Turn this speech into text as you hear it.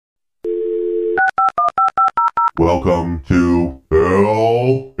Welcome to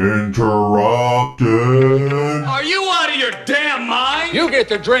Phil Interrupted. Are you out of your damn mind? You get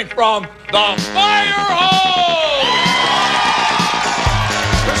to drink from the fire hose!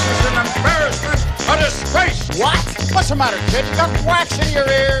 This is an embarrassment, a disgrace! What? What's the matter, kid? You got wax in your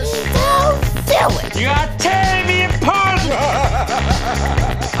ears? Don't do it! You are tearing me apart!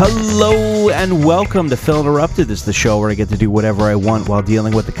 Hello and welcome to Phil Interrupted. This is the show where I get to do whatever I want while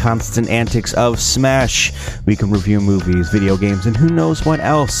dealing with the constant antics of Smash. We can review movies, video games, and who knows what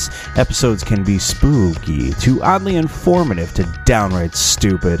else. Episodes can be spooky, to oddly informative, to downright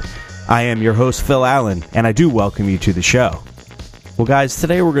stupid. I am your host, Phil Allen, and I do welcome you to the show. Well, guys,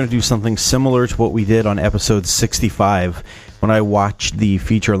 today we're going to do something similar to what we did on episode 65 when I watched the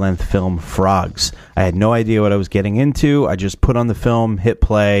feature-length film Frogs. I had no idea what I was getting into. I just put on the film, hit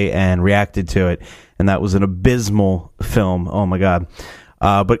play, and reacted to it. And that was an abysmal film. Oh, my God.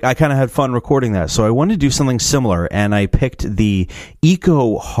 But I kind of had fun recording that. So I wanted to do something similar, and I picked the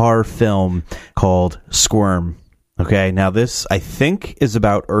eco-horror film called Squirm. Okay, now this, I think, is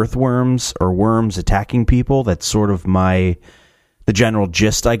about earthworms or worms attacking people. That's sort of the general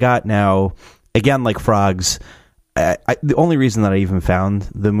gist I got. Now, again, like Frogs, the only reason that I even found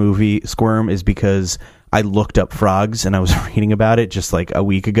the movie Squirm is because I looked up Frogs and I was reading about it just like a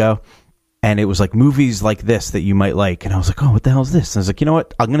week ago, and it was like movies like this that you might like, and I was like, oh, what the hell is this? And I was like, you know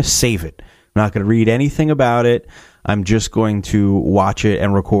what, I'm going to save it. I'm not going to read anything about it. I'm just going to watch it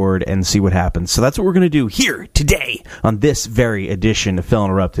and record and see what happens. So that's what we're going to do here today on this very edition of Phil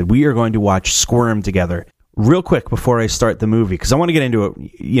Interrupted. We are going to watch Squirm together. Real quick before I start the movie, because I want to get into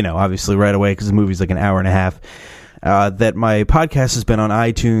it, obviously right away, because the movie's like an hour and a half. That my podcast has been on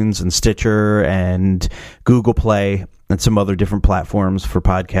iTunes and Stitcher and Google Play and some other different platforms for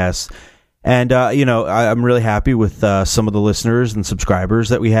podcasts. And, I'm really happy with some of the listeners and subscribers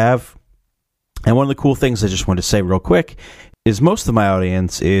that we have. And one of the cool things I just want to say real quick is most of my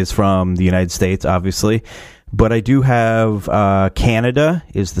audience is from the United States, obviously. But I do have Canada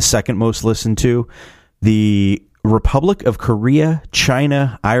is the second most listened to. The Republic of Korea,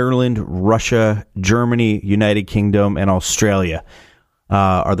 China, Ireland, Russia, Germany, United Kingdom, and Australia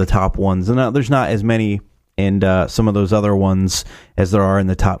are the top ones. And there's not as many in some of those other ones as there are in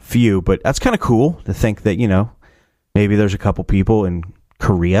the top few, but that's kind of cool to think that, maybe there's a couple people in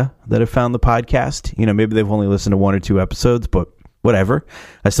Korea that have found the podcast. Maybe they've only listened to one or two episodes, but whatever.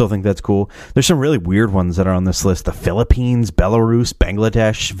 I still think that's cool. There's some really weird ones that are on this list. The Philippines, Belarus,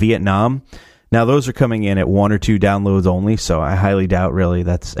 Bangladesh, Vietnam. Now, those are coming in at one or two downloads only, so I highly doubt really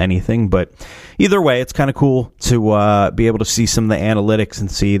that's anything. But either way, it's kind of cool to be able to see some of the analytics and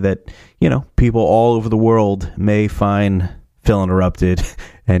see that, people all over the world may find Phil Interrupted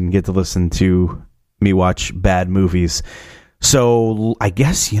and get to listen to me watch bad movies. So I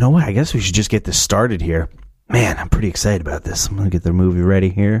guess, I guess we should just get this started here. Man, I'm pretty excited about this. I'm going to get the movie ready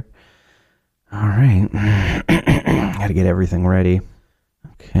here. All right. Got to get everything ready.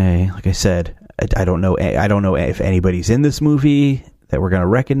 Okay, like I said, I don't know if anybody's in this movie that we're going to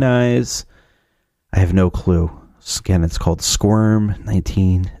recognize. I have no clue. Again, it's called Squirm,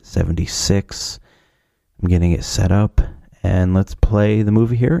 1976. I'm getting it set up, and let's play the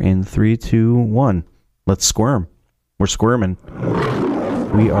movie here in 3, 2, 1. Let's squirm. We're squirming.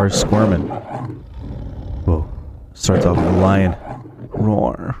 We are squirming. Whoa. Starts off with a lion.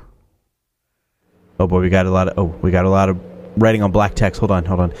 Roar. Oh boy, we got a lot of writing on black text. Hold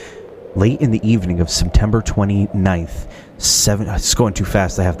on. Late in the evening of September 29th, it's going too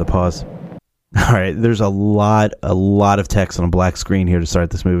fast. I have to pause. All right, there's a lot of text on a black screen here to start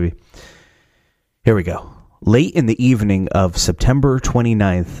this movie. Here we go. Late in the evening of September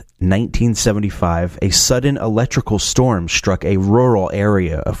 29th, 1975, a sudden electrical storm struck a rural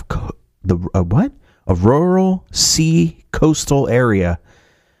area of a rural sea coastal area.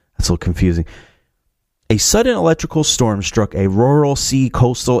 That's a little confusing. A sudden electrical storm struck a rural sea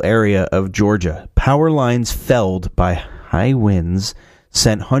coastal area of Georgia. Power lines felled by high winds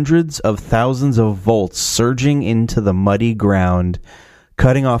sent hundreds of thousands of volts surging into the muddy ground,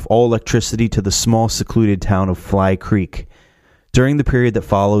 cutting off all electricity to the small secluded town of Fly Creek. During the period that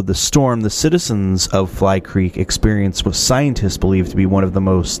followed the storm, the citizens of Fly Creek experienced what scientists believe to be one of the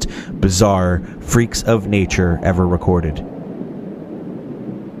most bizarre freaks of nature ever recorded.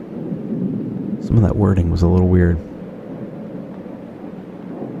 Some of that wording was a little weird.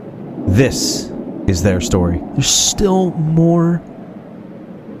 This is their story. There's still more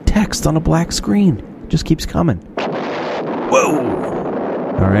text on a black screen. It just keeps coming. Whoa!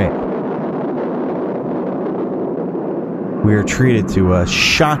 All right. We are treated to a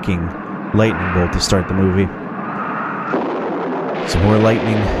shocking lightning bolt to start the movie. Some more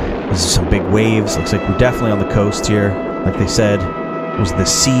lightning There's some big waves. Looks like we're definitely on the coast here. Like they said, it was the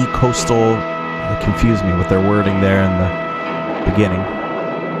sea coastal. It confused me with their wording there in the beginning.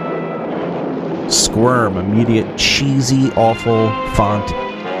 Squirm, immediate, cheesy, awful font.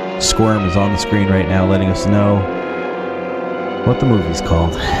 Squirm is on the screen right now, letting us know what the movie's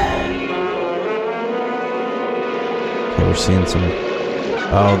called. Okay, we're seeing some...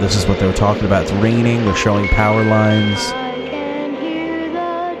 Oh, this is what they were talking about. It's raining. They're showing power lines.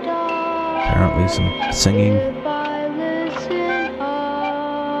 Apparently some singing.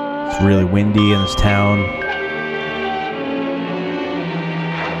 It's really windy in this town.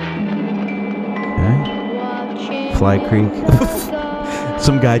 Okay. Fly Creek.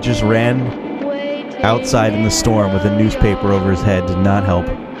 Some guy just ran outside in the storm with a newspaper over his head. Did not help.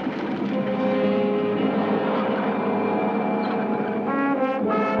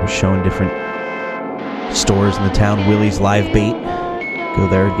 We're showing different stores in the town. Willie's Live Bait. Go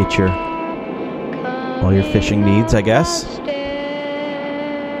there and get all your fishing needs, I guess.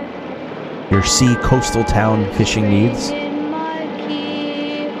 Your sea coastal town fishing needs.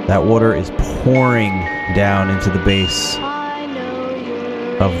 That water is pouring down into the base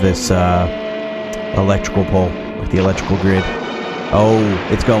of this electrical pole, with the electrical grid. Oh,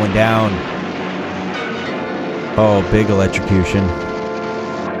 it's going down. Oh, big electrocution.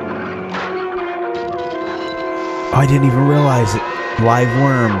 Oh, I didn't even realize it. Live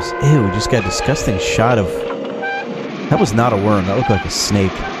worms. Ew, we just got a disgusting shot of... That was not a worm. That looked like a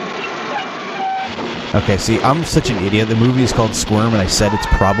snake. Okay, see, I'm such an idiot. The movie is called Squirm, and I said it's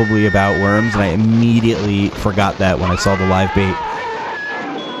probably about worms, and I immediately forgot that when I saw the live bait.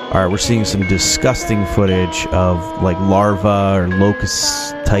 Alright, we're seeing some disgusting footage of, like, larvae or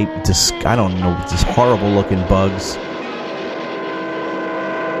locust-type... I don't know, just horrible-looking bugs.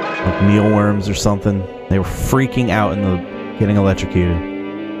 Like mealworms or something. They were freaking out in the... Getting electrocuted.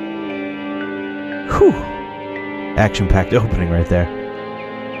 Whew. Action-packed opening right there.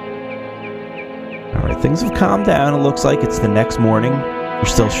 Alright, things have calmed down. It looks like it's the next morning. We're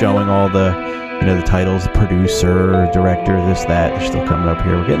still showing all the, the titles, the producer, director, this, that. They're still coming up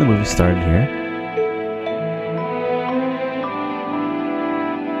here. We're getting the movie started here.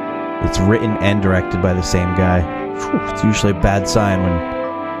 It's written and directed by the same guy. Whew, it's usually a bad sign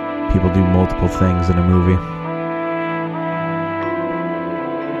when people do multiple things in a movie.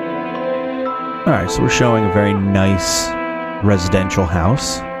 Alright, so we're showing a very nice residential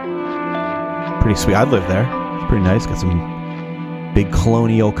house. Pretty sweet. I'd live there. It's pretty nice. Got some big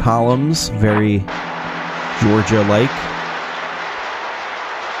colonial columns. Very Georgia-like.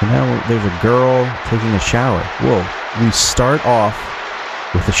 And now there's a girl taking a shower. Whoa. We start off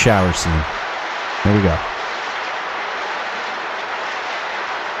with the shower scene. There we go.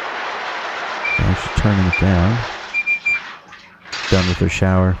 Now she's turning it down. Done with her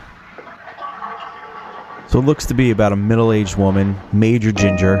shower. So it looks to be about a middle-aged woman, major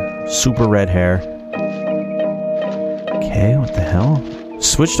ginger, super red hair. Okay, what the hell?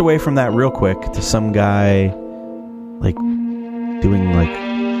 Switched away from that real quick to some guy, like, doing, like,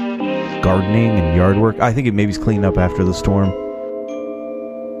 gardening and yard work. I think maybe he's cleaning up after the storm.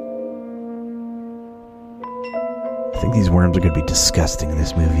 I think these worms are going to be disgusting in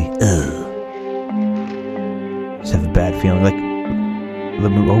this movie. Ugh. Just have a bad feeling. Like,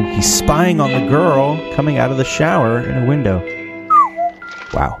 oh, he's spying on the girl coming out of the shower in a window.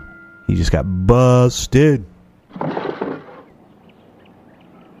 Wow. He just got busted. A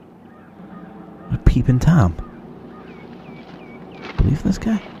peeping Tom. Believe this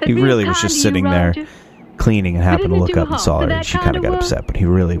guy? He really was just sitting there cleaning and happened to look up and saw her, and she kind of got upset, but he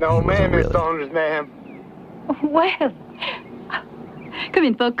really wasn't really. No, ma'am, ma'am. Well, come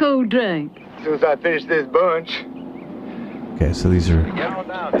in for a cold drink. As soon as I finish this bunch. Okay, so these are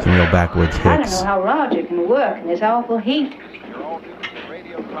some real backwoods I don't hicks. know how Roger can work in this awful heat.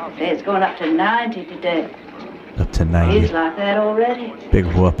 It's going up to 90 today. Up to 90. It's like that already. Big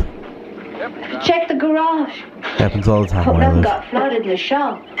whoop. Check the garage. Happens all the time Hope where I nothing live. got flooded in the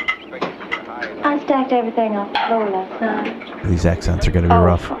shop. I stacked everything off the floor last night. These accents are going to be Oh,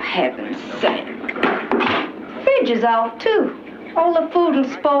 rough. for heaven's sake. Fridge is off, too. All the food will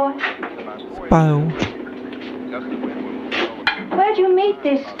spoil. Bow. Where'd you meet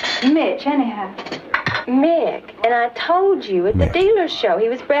this Mitch, anyhow? Mick, and I told you at the Mick. dealer's show he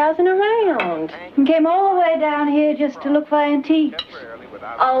was browsing around. He came all the way down here just to look for antiques.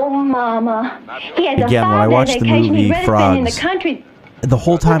 Oh, Mama. He had Again, when I watched the movie in the Frogs, country. the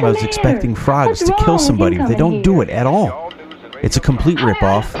whole time I was What's the expecting matter? frogs What's to kill wrong with somebody, you but they don't coming do here? it at all. It's a complete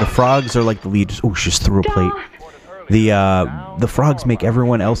ripoff. The frogs are like the lead. Oh, she just threw a plate. The frogs make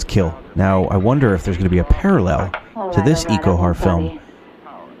everyone else kill. Now, I wonder if there's going to be a parallel to this eco-horror film.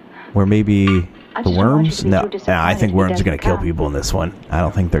 Where maybe I the just don't want you worms? to be No, too disappointed I think if he worms are doesn't going to kill come. people in this one. I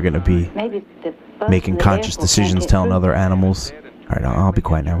don't think they're going to be Maybe the bus making and the conscious airport decisions, can't get telling through. other animals. All right, I'll be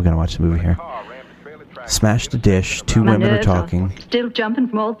quiet now. We're going to watch the movie here. Smash the dish. Two My women are nerves talking. Still jumping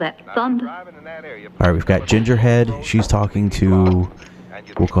from all that thunder. All right, we've got Gingerhead. She's talking to,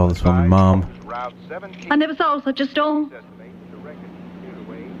 we'll call this woman Mom. I never saw such a storm.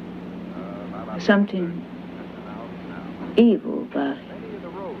 Something evil about it.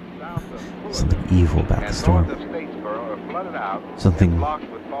 Something evil about the storm. Something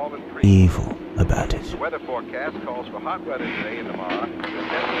evil about it. Weather forecast calls for hot weather today and tomorrow.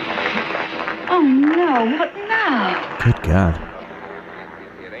 Oh no, what now? Good God.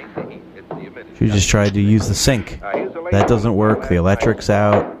 She just tried to use the sink. That doesn't work. The electric's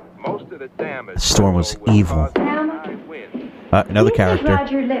out. The storm was evil. Another character.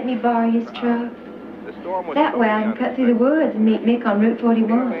 Roger, let me borrow his truck. That way I can cut through the woods and meet Mick on Route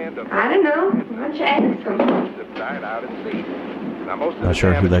 41. I don't know. Why don't you ask him? Not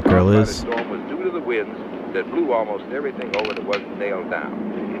sure who that girl is. The storm was due to the winds that blew almost everything over that wasn't nailed down.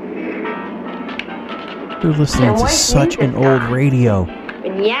 You're listening to such an old radio.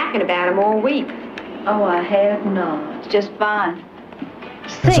 Been yakking about him all week. Oh, I have not. It's just fine.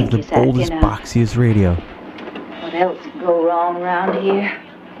 That's like Sink, you the said, oldest, you know. boxiest radio. What else could go wrong around here?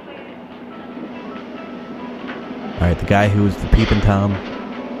 All right, the guy who was the peeping Tom.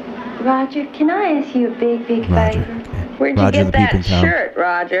 Roger, can I ask you a big Roger. favor? Okay. Where'd Roger you the get that peeping Tom. shirt,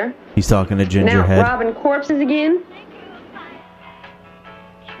 Roger? He's talking to Now Gingerhead. robbing corpses again?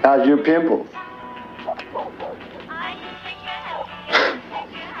 How's your pimples?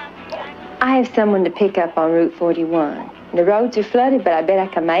 I have someone to pick up on Route 41. The roads are flooded, but I bet I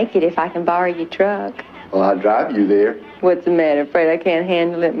can make it if I can borrow your truck. Well, I'll drive you there. What's the matter? Afraid I can't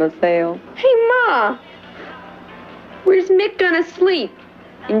handle it myself? Hey, Ma! Where's Mick gonna sleep?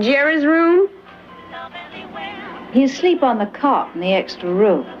 In Jerry's room? He'll sleep on the cot in the extra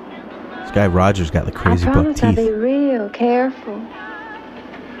room. This guy Roger's got the crazy I buck promise I'll be teeth. real careful.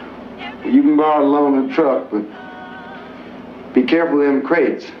 You can borrow the loan of the truck, but be careful of them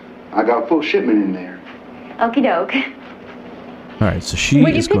crates. I got full shipment in there. Okie doke. All right, so she Will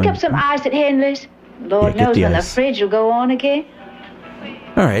you is pick going. up some ice at Henley's? Lord Yeah, get knows the when the ice. fridge will go on again.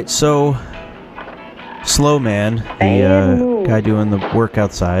 All right, so Slow Man, the guy doing the work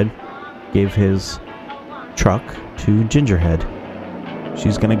outside, gave his truck to Gingerhead.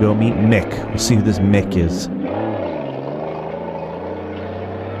 She's gonna go meet Mick. We'll see who this Mick is.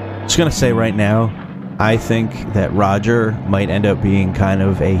 Just gonna say right now, I think that Roger might end up being kind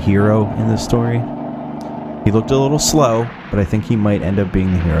of a hero in this story. He looked a little slow, but I think he might end up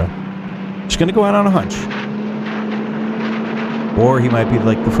being the hero. Just gonna go out on a hunch. Or he might be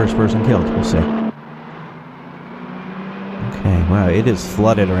like the first person killed. We'll see. Okay, wow, it is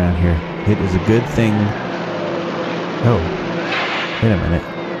flooded around here. It is a good thing. Oh, wait a minute.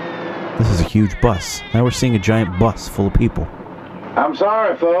 This is a huge bus. Now we're seeing a giant bus full of people. I'm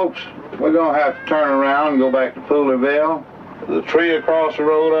sorry, folks. We're going to have to turn around and go back to Fullerville. There's a tree across the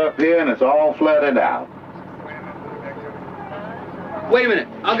road up here, and it's all flooded out. Wait a minute.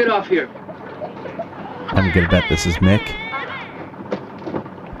 I'll get off here. I'm gonna bet this is Mick.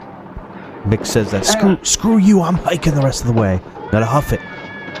 Mick says that, screw you, I'm hiking the rest of the way. Gotta huff it.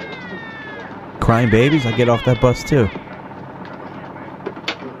 Crying babies, I get off that bus too.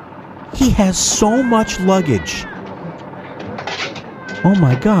 He has so much luggage. Oh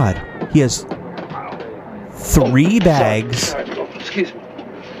my god. He has 3 bags,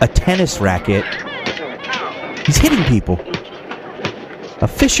 a tennis racket. He's hitting people. A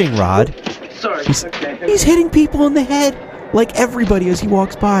fishing rod. Sorry. He's hitting people in the head like everybody as he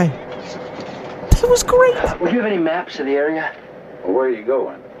walks by. That was great. Would you have any maps of the area? Well, where are you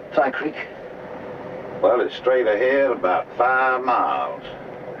going? Fly Creek. Well, it's straight ahead about 5 miles.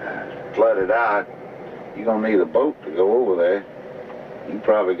 Flooded out. You're going to need a boat to go over there. You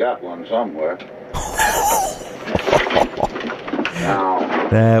probably got one somewhere. Now,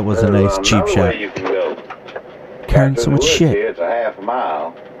 That was a nice cheap another shot. way you can go. Carrying Back so to the much woods shit. Here, it's a half a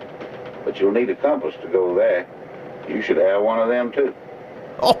mile, but you'll need a compass to go there. You should have one of them too.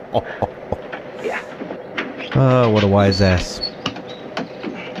 Yeah. Oh, what a wise ass.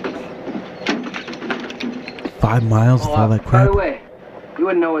 5 miles with all that By crap. the way, you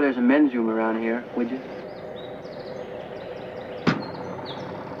wouldn't know where there's a men's room around here, would you?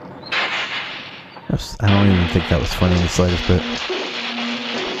 I don't even think that was funny in the slightest bit.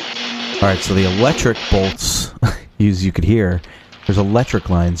 Alright, so the electric bolts, as you could hear, there's electric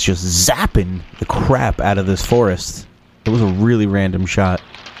lines just zapping the crap out of this forest. It was a really random shot.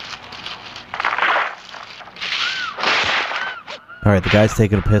 Alright, the guy's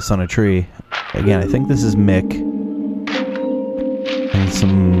taking a piss on a tree. Again, I think this is Mick.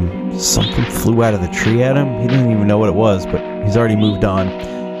 And something flew out of the tree at him. He didn't even know what it was, but he's already moved on.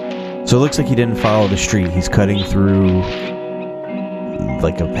 So it looks like he didn't follow the street. He's cutting through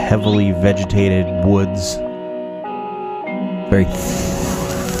like a heavily vegetated woods. Very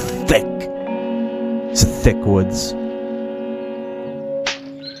thick. It's a thick woods.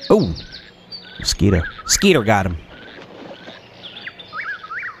 Oh! Mosquito. Skeeter got him.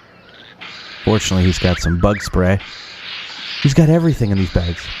 Fortunately, he's got some bug spray. He's got everything in these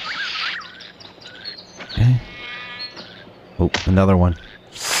bags. Okay. Oh, another one.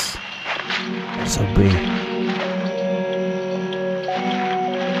 So big.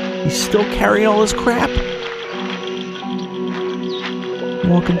 He's still carrying all his crap.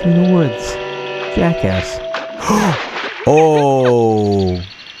 Walking through the woods. Jackass. Oh!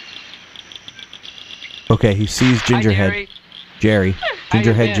 Okay, he sees Gingerhead. Jerry.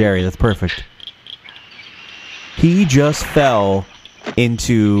 Gingerhead Jerry, that's perfect. He just fell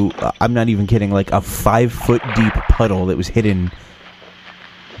into, I'm not even kidding, like a 5-foot deep puddle that was hidden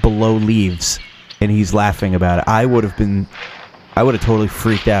below leaves. And he's laughing about it. I would have totally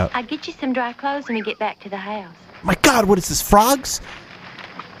freaked out. I'll get you some dry clothes when we get back to the house. My God, what is this, frogs?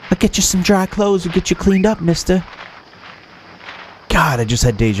 I'll get you some dry clothes and get you cleaned up, mister. God, I just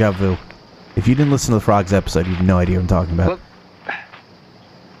had deja vu. If you didn't listen to the frogs episode, you have no idea what I'm talking about.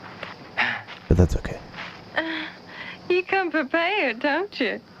 But that's okay. You come prepared, don't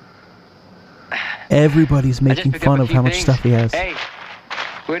you? Everybody's making fun of how much stuff he has. Hey,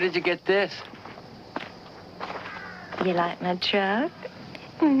 where did you get this? You like my truck?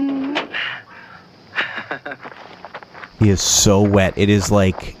 He is so wet. It is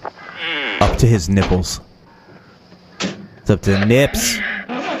like up to his nipples. It's up to the nips.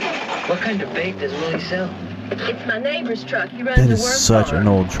 What kind of bait does Willie sell? It's my neighbor's truck. He runs That the is worm such farm. an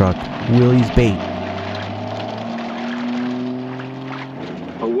old truck. Willie's bait.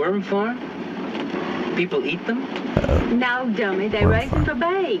 A worm farm? People eat them? No, dummy. They Worm raise them farm. for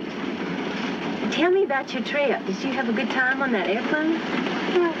bait. Tell me about your trip. Did you have a good time on that airplane?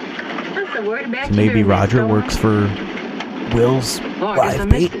 I'm so worried about So you. maybe during that Roger storm. works for Will's Oh, I guess I live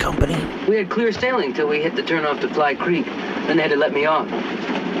missed bait it. company. We had clear sailing till we hit the turn off to Fly Creek. Then they had to let me off.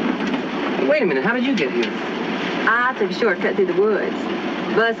 Wait a minute, how did you get here? I took a shortcut through the woods.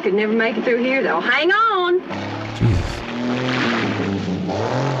 Bus could never make it through here, though. Hang on! Jesus.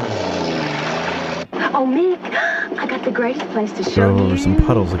 Oh, Mick, I got the greatest place to show Drove you. over some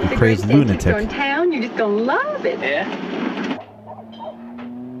puddles like a The crazy greatest antique store in lunatic. town. You're just gonna love it. Yeah?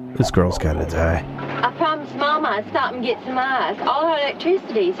 This girl's gotta die. I promised Mama I'd stop and get some ice. All her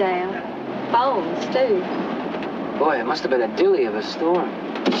electricity's out. Phones, too. Boy, it must have been a dilly of a storm.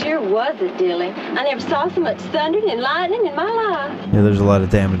 Sure was a dilly. I never saw so much thunder and lightning in my life. Yeah, there's a lot of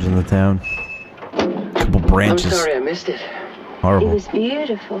damage in the town. Couple branches. I'm sorry I missed it. It Horrible. was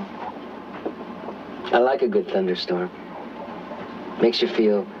beautiful. I like a good thunderstorm. Makes you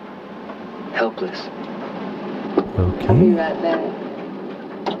feel helpless. I'll be Okay. right back.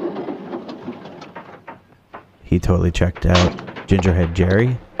 He totally checked out Gingerhead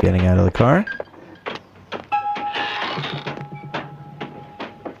Jerry getting out of the car.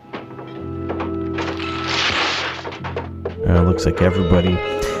 It looks like everybody,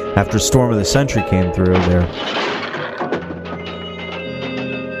 after Storm of the Century came through there.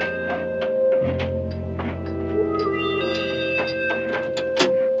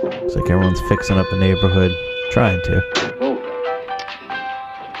 Looks like everyone's fixing up the neighborhood, trying to.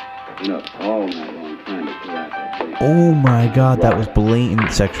 Oh my God, that was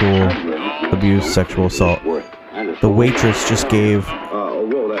blatant sexual abuse, sexual assault. The waitress just gave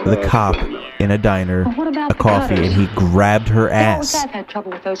the cop in a diner a coffee and he grabbed her ass. Had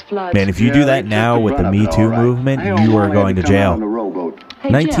trouble with those floods. Man, if you do that now with the Me Too movement, you are going to jail.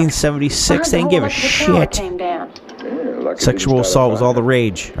 1976, they didn't give a shit. Sexual assault was all the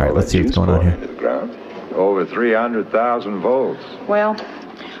rage. All right, let's see what's going on here. Over 300,000 volts. Well,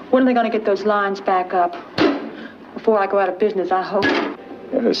 when are they going to get those lines back up? Before I go out of business, I hope.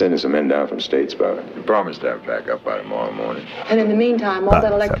 They're sending some men down from Statesboro. You promised to have it back up by tomorrow morning. And in the meantime, all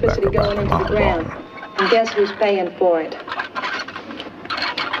that electricity going into the ground. And guess who's paying for it?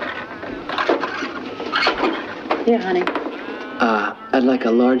 Here, honey. I'd like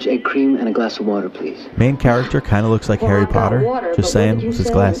a large egg cream and a glass of water, please. Main character kind of looks like Harry Potter. Just saying, with his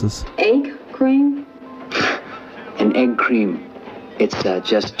glasses. Egg cream? An egg cream. It's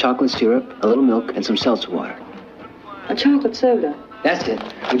just chocolate syrup, a little milk, and some seltzer water. A chocolate soda. That's it.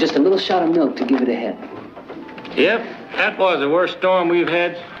 With just a little shot of milk to give it a head. Yep, that was the worst storm we've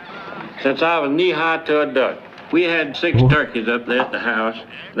had since I was knee-high to a duck. We had 6 turkeys up there at the house.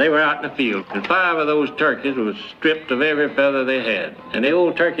 They were out in the field, and 5 of those turkeys was stripped of every feather they had. And the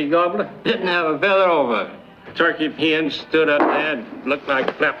old turkey gobbler didn't have a feather over. Turkey hen stood up there and looked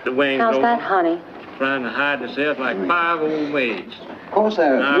like flapped the wings How's over, that, honey? trying to hide herself like 5 old maids. Of course,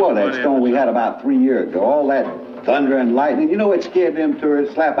 that storm we had about 3 years ago, all that thunder and lightning, you know, it scared them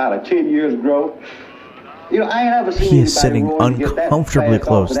tourists slap out of 10 years' growth. You know, I ain't ever seen He is sitting uncomfortably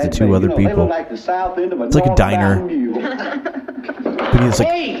close to 2 other people. It's like a diner. But he's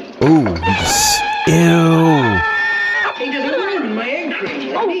like, ooh, he just, ew.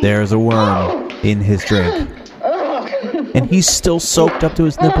 There's a worm in his drink. And he's still soaked up to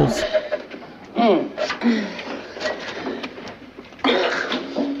his nipples.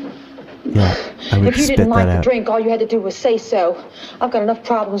 Yeah, I would If you spit didn't like that the out. drink, all you had to do was say so. I've got enough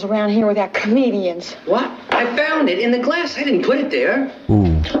problems around here with our comedians. What? I found it in the glass. I didn't put it there.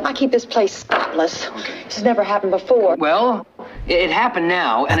 Ooh. I keep this place spotless. This has never happened before. Well, it happened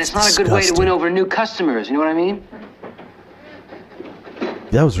now, and it's not a good way to win over new customers. You know what I mean?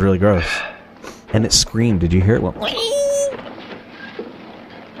 That was really gross. And it screamed. Did you hear it? Went,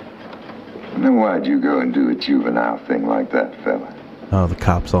 Then why'd you go and do a juvenile thing like that, fella? oh, the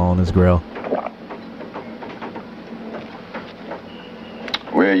cop's all on his grill.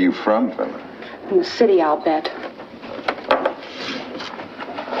 Where are you from, fella? In the city, I'll bet.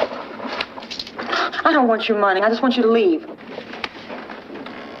 I don't want your money. I just want you to leave.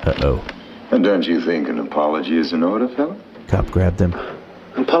 Uh-oh. And don't you think an apology is in order, fella? Cop grabbed him.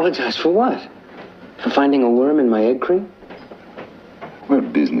 Apologize for what? For finding a worm in my egg cream?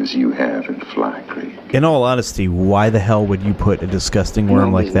 What business you have in Fly Creek? In all honesty, why the hell would you put a disgusting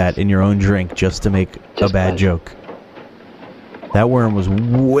worm like that in your own drink just to make a bad joke? That worm was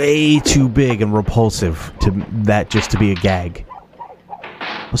way too big and repulsive to that just to be a gag.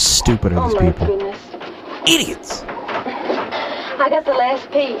 How stupid are these people? Goodness. Idiots! I got the last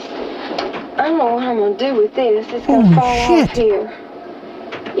piece. I don't know what I'm going to do with this. It's going to fall off here.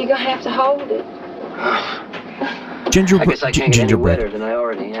 You're going to have to hold it. I guess I can't get any wetter than I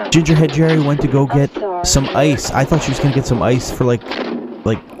already am. Gingerhead Jerry went to go get some ice. I thought she was going to get some ice for like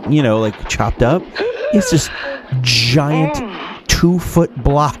chopped up. It's this giant 2-foot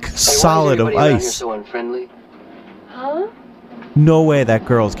block solid of Why is everybody around here ice. so unfriendly? Huh? No way that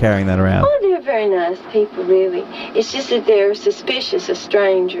girl's carrying that around. Oh, they're very nice people, really. It's just that they're suspicious of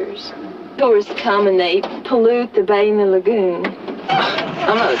strangers. Tourists come and they pollute the bay and the lagoon.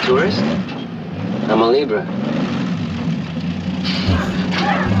 I'm not a tourist. I'm a Libra.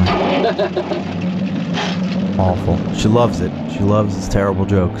 Awful. She loves it. She loves his terrible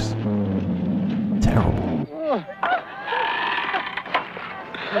jokes. Terrible.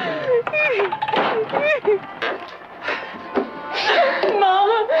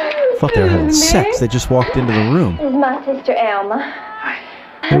 Mama. Thought they were having sex. They just walked into the room. This is my sister Alma.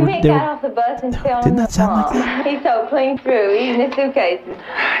 Mick got off the bus and fell on the farm. He's so clean through, even the suitcases.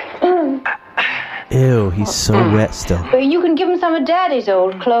 Ew, he's so wet still. But you can give him some of Daddy's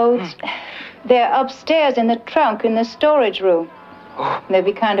old clothes. They're upstairs in the trunk in the storage room. They'll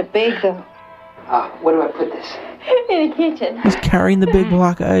be kind of big, though. Where do I put this? In the kitchen. He's carrying the big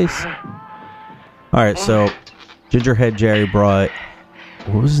block of ice. Alright, so Gingerhead Jerry brought,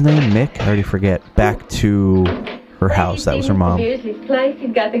 what was his name? Mick? I already forget. Back to her house. That was her mom. Here's his place.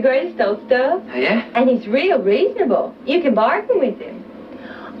 He's got the greatest old stuff. Yeah? And he's real reasonable. You can bargain with him.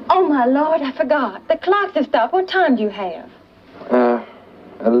 Oh, my Lord, I forgot. The clocks have stopped. What time do you have?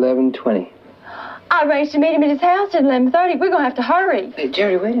 11:20. I arranged to meet him at his house at 11:30. We're going to have to hurry. Hey,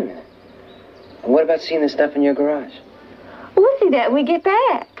 Jerry, wait a minute. What about seeing the stuff in your garage? We'll see that when we get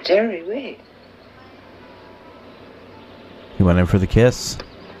back. Jerry, wait. He went in for the kiss.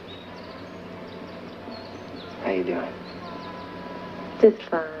 How you doing? Just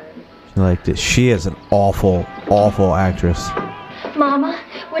fine. She liked it. She is an awful, awful actress. Mama,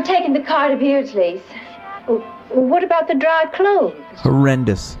 we're taking the car to Beardsley's. What about the dry clothes?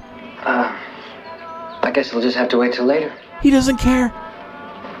 Horrendous. I guess we'll just have to wait till later. He doesn't care.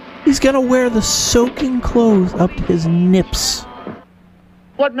 He's gonna wear the soaking clothes up to his nips.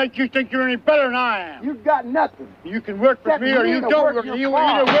 What makes you think you're any better than I am? You've got nothing. You can work with me or you don't work. You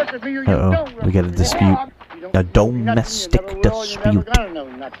either work with me or you don't. We got a dispute. A domestic dispute.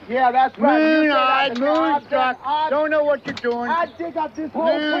 Yeah, that's right. Moonstruck. Don't know what you're doing. I dig up this whole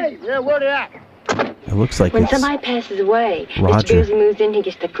place. Yeah, where they at? It looks like When it's somebody passes away, Mr. Roger. Beardsley moves in, he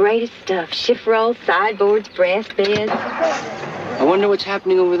gets the greatest stuff. Shift rolls, sideboards, brass beds. I wonder what's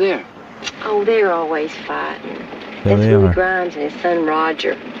happening over there. Oh, they're always fighting. There That's they Willie are. Grimes and his son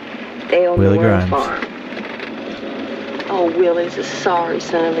Roger. They own Willie the worm Grimes. farm. Oh, Willie's a sorry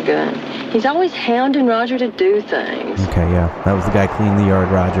son of a gun. He's always hounding Roger to do things. Okay, yeah. That was the guy cleaning the yard,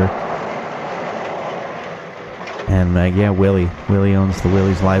 Roger. And, yeah, Willie. Willie owns the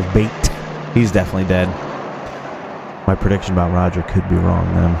Willie's Live Bait. He's definitely dead. My prediction about Roger could be wrong,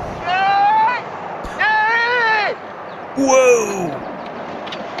 then. Whoa!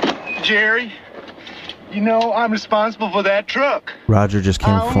 Jerry, you know I'm responsible for that truck. Roger just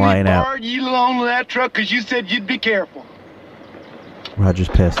came flying out. I only borrowed you along with that truck because you said you'd be careful. Roger's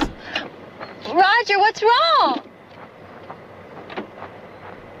pissed. Roger, what's wrong?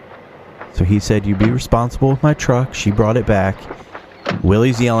 So he said, you be responsible with my truck. She brought it back.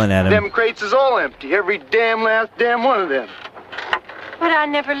 Willie's yelling at him. Them crates is all empty. Every last damn one of them. But I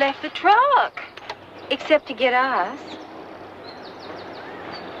never left the truck. Except to get us.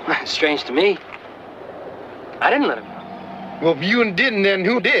 It's strange to me. I didn't let him. Well, if you didn't, then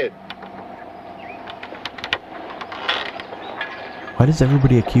who did? Why does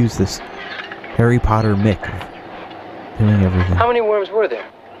everybody accuse this Harry Potter Mick of doing everything? How many worms were there?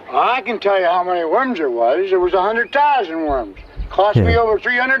 I can tell you how many worms there was. There was 100,000 worms. Cost me over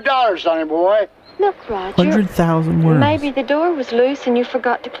 $300, sonny boy. Look, Roger. 100,000 worms. Maybe the door was loose and you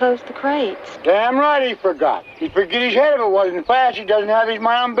forgot to close the crates. Damn right he forgot. He'd forget his head if it wasn't fast. He doesn't have his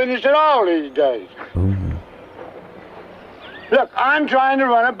mind business at all these days. Ooh. Look, I'm trying to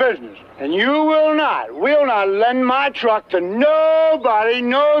run a business, and you will not lend my truck to nobody,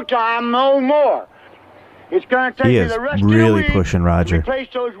 no time, no more. It's going to take He me is the rest of really the week pushing Roger. to replace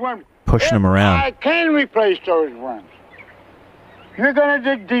those worms. Pushing him around. I can replace those worms. You're going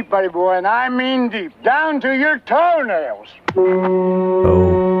to dig deep, buddy boy, and I mean deep, down to your toenails.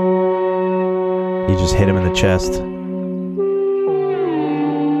 Oh. He just hit him in the chest.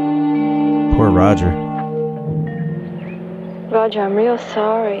 Poor Roger. Roger, I'm real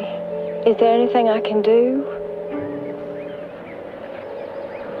sorry. Is there anything I can do?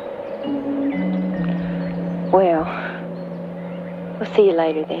 Well, we'll see you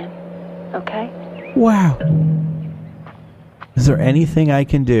later then, okay? Wow. Is there anything I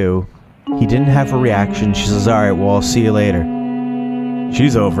can do? He didn't have a reaction. She says, alright, well, I'll see you later.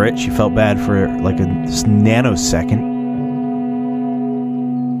 She's over it. She felt bad for like a nanosecond.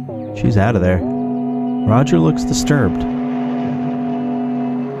 She's out of there. Roger looks disturbed.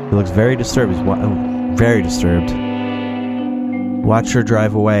 He looks very disturbed. He's very disturbed. Watch her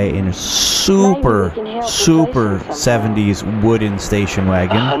drive away in a super 70s wooden station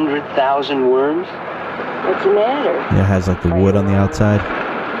wagon. 100,000 worms? What's the matter? Yeah, it has like the wood on the outside.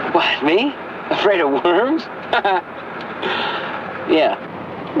 What, me? Afraid of worms? Yeah.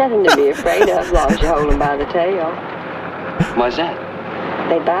 Nothing to be afraid of as long as you hold them by the tail. Why's that?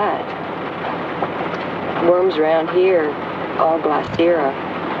 They bite. Worms around here, all glycera.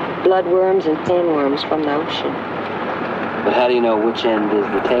 Bloodworms and sandworms from the ocean. But how do you know which end is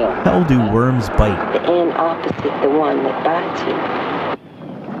the tail? How do worms bite? The end opposite the one that bites you.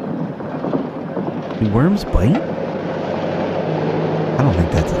 Do worms bite? I don't think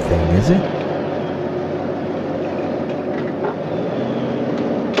that's a thing, is it?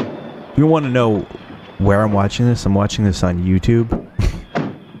 You want to know where I'm watching this? I'm watching this on YouTube.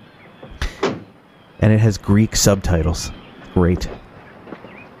 And it has Greek subtitles. Great.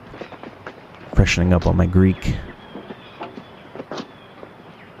 Freshening up on my Greek.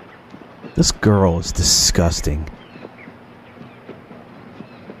 This girl is disgusting.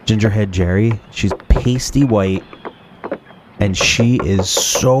 Gingerhead Jerry. She's pasty white. And she is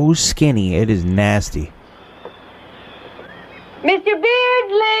so skinny. It is nasty. Mr.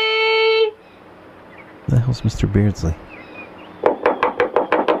 Beardsley! Who the hell's Mr. Beardsley?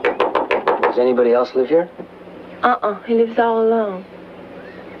 Does anybody else live here? He lives all alone.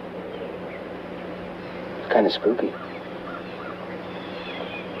 Kind of spooky.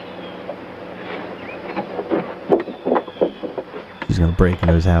 She's gonna break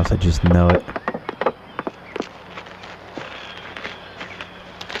into his house, I just know it.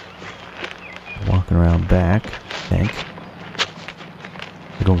 Walking around back, I think.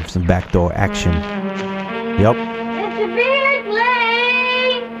 We're going for some backdoor action. Yep. Mr.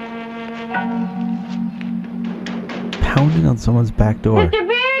 Beardsley! Pounding on someone's back door. Mr.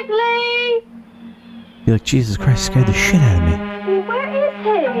 Beardsley! You're like, Jesus Christ, scared the shit out of me. Where is he?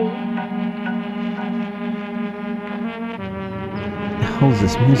 What the hell is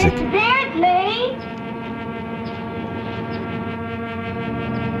this music? Mr. Beardsley!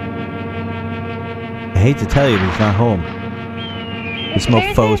 I hate to tell you, but he's not home. This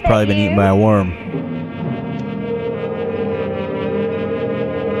mofo's probably been eaten by a worm.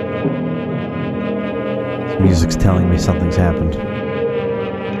 This music's telling me something's happened.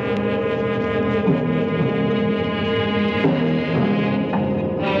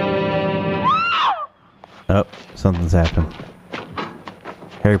 Oh, something's happened.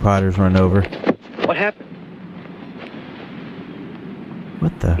 Harry Potter's run over. What happened?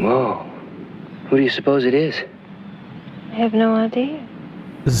 What the? Whoa. Who do you suppose it is? I have no idea.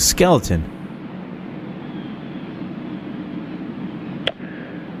 There's a skeleton.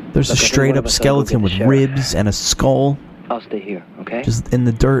 There's a straight up skeleton with ribs and a skull. I'll stay here, okay? Just in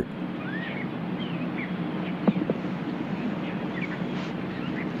the dirt.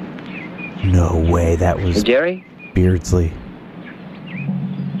 No way, that was Hey, Jerry? Beardsley.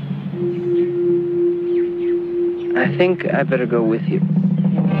 I think I better go with you.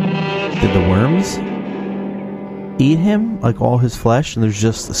 Did the worms eat him? Like all his flesh and there's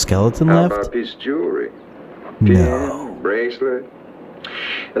just a skeleton How left? about a piece of jewelry? No. Bracelet?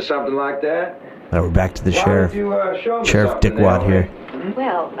 Or something like that? Now we're back to the Why sheriff. don't you, show me Sheriff something, Dickwad Naomi? here.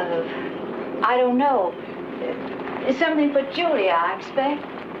 Well, I don't know. It's something for Julia, I expect.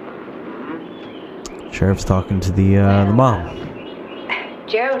 Sheriff's talking to the mom.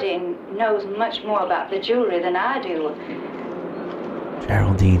 Geraldine knows much more about the jewelry than I do.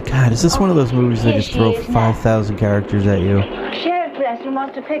 Geraldine. God, is this one of those movies that just throw 5,000 characters at you? Sheriff Reston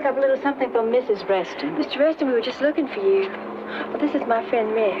wants to pick up a little something from Mrs. Reston. Mr. Reston, we were just looking for you. Well, this is my friend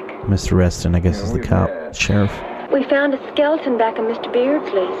Mick. Mr. Reston, I guess, is the cop. Sheriff. We found a skeleton back in Mr.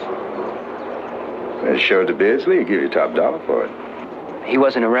 Beardsley's. Let's show it to Beardsley. He'll give you top dollar for it. He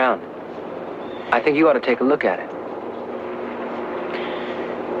wasn't around. I think you ought to take a look at it.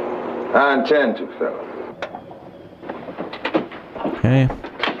 I intend to, fella. Okay.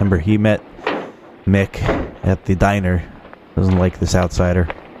 Remember, he met Mick at the diner. Doesn't like this outsider.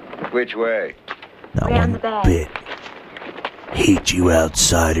 Which way? Not one bit. Hate you,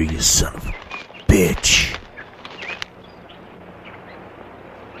 outsider, you son of a bitch.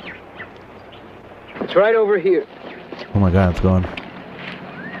 It's right over here. Oh my god, it's going.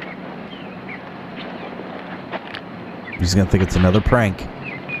 He's gonna think it's another prank.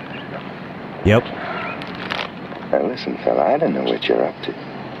 Yep. Now listen, fella, I don't know what you're up to.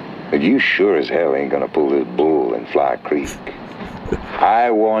 But you sure as hell ain't gonna pull this bull in Fly Creek.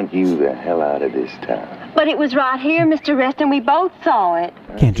 I want you the hell out of this town. But it was right here, Mr. Reston. We both saw it.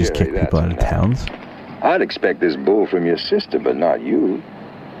 Can't just kick people out of towns. I'd expect this bull from your sister, but not you.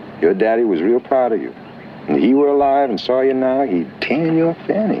 Your daddy was real proud of you. And if he were alive and saw you now, he'd tan your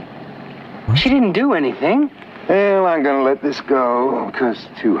fanny. She didn't do anything. Well, I'm gonna let this go, because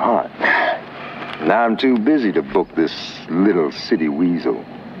it's too hot. Now I'm too busy to book this little city weasel.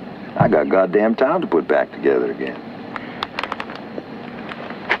 I got goddamn town to put back together again.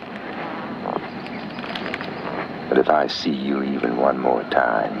 But if I see you even one more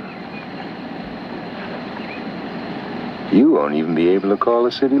time, you won't even be able to call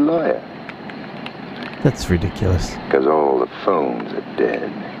a city lawyer. That's ridiculous. Because all the phones are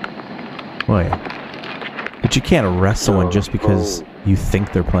dead. Well, yeah. But you can't arrest someone just because you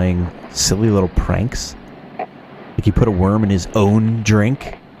think they're playing silly little pranks. Like he put a worm in his own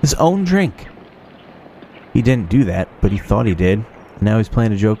drink. His own drink. He didn't do that, but he thought he did. And now he's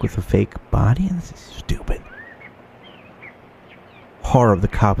playing a joke with a fake body? This is stupid. The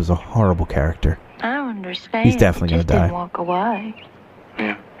cop is a horrible character. I don't understand. He's definitely going to die. Didn't walk away.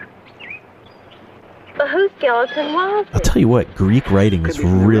 Yeah. But whose skeleton was it? I'll tell you what, Greek writing is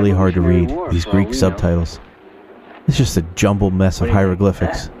really hard to read. These Greek subtitles. It's just a jumbled mess of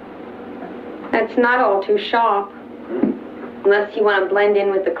hieroglyphics. That's not all too sharp. Unless you want to blend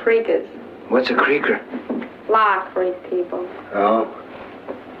in with the creekers. What's a creeker? Fly Creek people. Oh.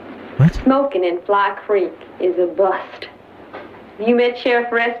 What? Smoking in Fly Creek is a bust. Have you met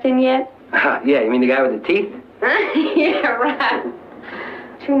Sheriff Reston yet? Yeah, you mean the guy with the teeth? Yeah, right.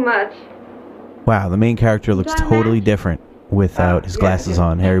 Too much. Wow, the main character looks totally different without his glasses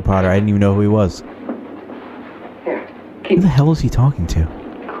on. Harry Potter, I didn't even know who he was. Who the hell is he talking to?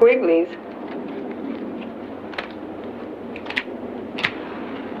 Quigley's.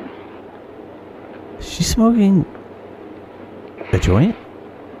 Is she smoking a joint?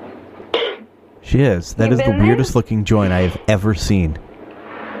 She is. That You is the been there? weirdest looking joint I have ever seen.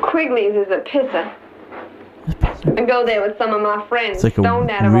 Quigley's is a pisser. I go there with some of my friends. It's like a stoned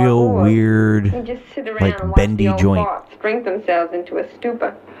out of our real boards. weird, We just sit around like, and watch bendy the old joint. farts drink themselves into a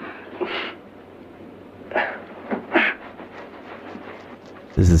stupor.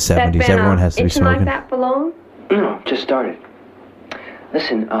 This is the That 70s. been, Everyone has to be itching like smoking. that for long? No, just started.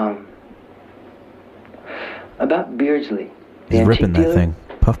 Listen, about Beardsley. the He's ripping antique that dealer, thing.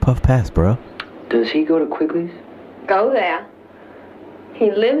 Puff, puff, pass, bro. Does he go to Quigley's? Go there. He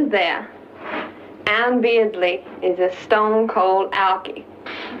lives there. Ann Beardsley is a stone cold alkie.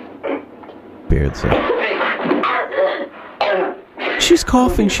 Beardsley. She's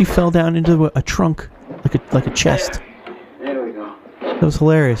coughing. She fell down into a trunk. Like like a chest. There we go. That was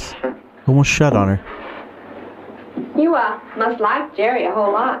hilarious. Almost shut on her. You must like Jerry a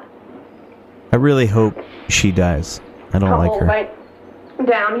whole lot. I really hope she dies. I don't like her. Right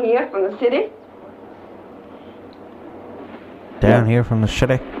down here from the city. Down here from the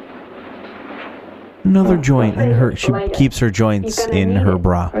city. Another joint in her. She keeps her joints in her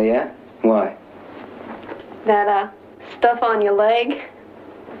bra. Oh, yeah? Why? That, stuff on your leg.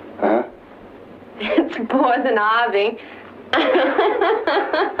 Huh? It's poison ivy.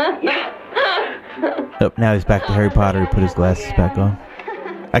 Oh, now he's back to Harry Potter. He put his glasses back on.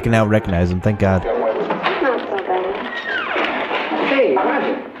 I can now recognize him, thank God. Hey,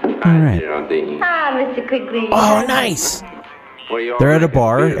 Roger. Alright. Hi, Mr. Quigley. Oh, nice! They're at a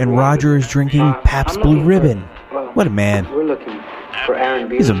bar, and Roger is drinking Pabst Blue Ribbon. What a man. We're looking for Aaron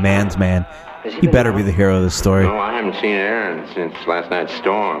Beers. He's a man's man. He better be the hero of this story. No, I haven't seen Aaron since last night's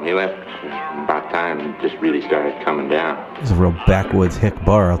storm. He left about time it just really started coming down. It's a real backwoods hick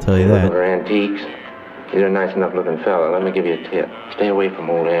bar, I'll tell you that. They're antiques. He's a nice enough looking fella. Let me give you a tip. Stay away from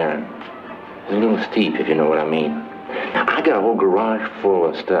old Aaron. He's a little steep, if you know what I mean. Now, I got a whole garage full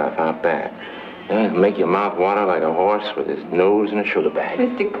of stuff out back. It'll make your mouth water like a horse with his nose in a sugar bag.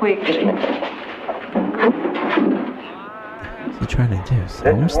 Mr. Quigley. What's he trying to do?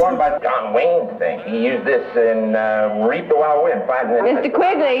 This is one by John Wayne's thing. He used this in Reap the Wild Wind. Mr.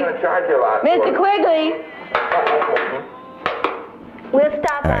 Quigley. I'm going to charge you a lot. Mr. Quigley. We'll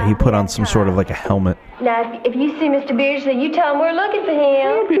stop. Alright, he put on some sort of like a helmet. Now, if you see Mr. Beardsley, you tell him we're looking for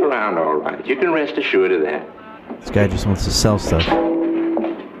him. He'll be around all right. You can rest assured of that. This guy just wants to sell stuff.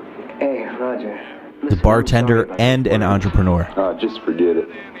 Hey, Roger. The bartender and an entrepreneur. Oh, just forget it.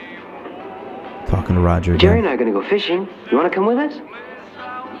 Talking to Roger Jerry again. and I are going to go fishing. You want to come with us?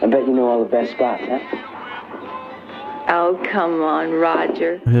 I bet you know all the best spots, huh? Oh, come on,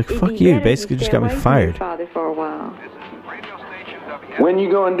 Roger. He's like, fuck you. You basically just got me fired. Father for a while. When you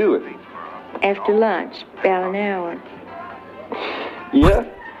going to do it? After lunch, about an hour. Yeah?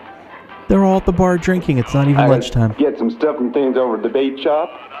 They're all at the bar drinking. It's not even lunchtime. Get some stuff and things over at the bait shop.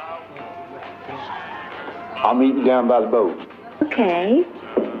 I'll meet you down by the boat. Okay.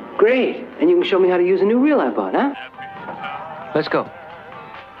 Great. And you can show me how to use a new reel I bought, huh? Let's go.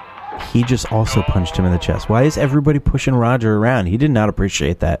 He just also punched him in the chest. Why is everybody pushing Roger around? He did not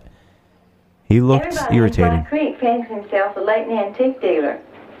appreciate that. He looked Everybody irritated. in Black Creek fancies himself a latent antique dealer.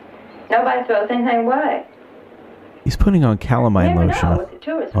 Nobody throws anything away. He's putting on calamine Never lotion know what the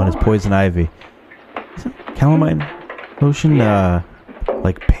tourists on his want. poison ivy. Isn't calamine lotion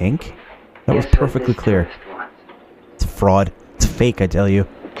like pink? That was perfectly clear. It's fraud. It's fake, I tell you.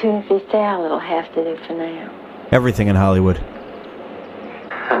 Tuna fish salad will have to do for now. Everything in Hollywood.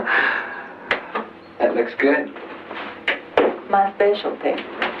 That looks good. My specialty.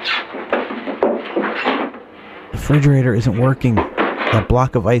 The refrigerator isn't working. That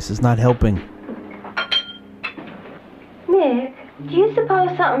block of ice is not helping. Nick, do you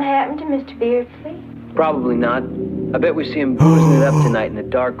suppose something happened to Mr. Beardsley? Probably not. I bet we see him boozing it up tonight in the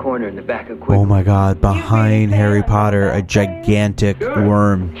dark corner in the back of Quick. Oh my God, behind Harry Potter, a gigantic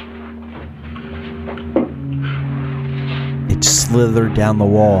worm. It slithered down the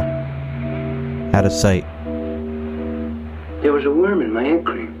wall. Out of sight. There was a worm in my egg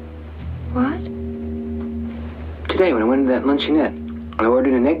cream. What? Today when I went to that luncheonette, I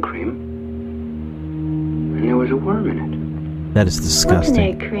ordered an egg cream, and there was a worm in it. That is disgusting. What's an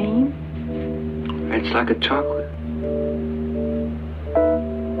egg cream? It's like a chocolate.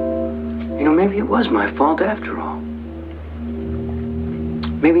 You know, maybe it was my fault after all.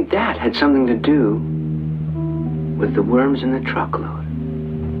 Maybe that had something to do with the worms in the truckload.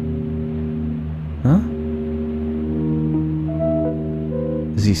 Huh?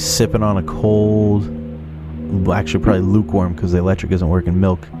 Is he sipping on a cold, well, actually probably lukewarm because the electric isn't working,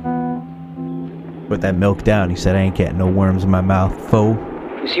 milk? Put that milk down. He said, I ain't getting no worms in my mouth, foe.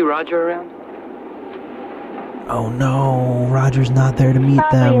 You see Roger around? Oh no, Roger's not there to meet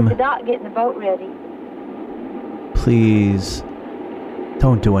Probably them. at the dock getting the boat ready. Please,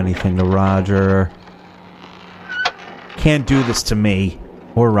 don't do anything to Roger. Can't do this to me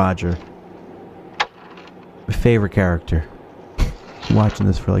or Roger. My favorite character. I'm watching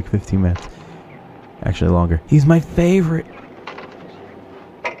this for like 15 minutes. Actually longer. He's my favorite.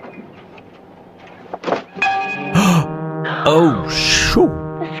 Oh, shoo.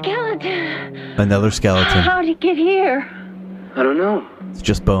 A skeleton. Another skeleton. How'd he get here? I don't know. It's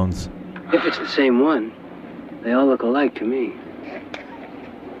just bones. If it's the same one, they all look alike to me.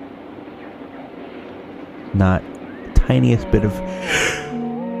 Not the tiniest bit of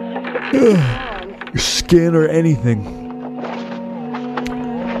skin or anything.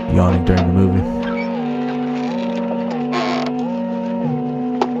 Yawning during the movie.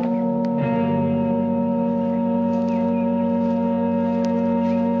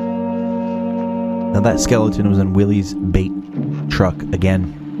 Now that skeleton was in Willie's bait truck again.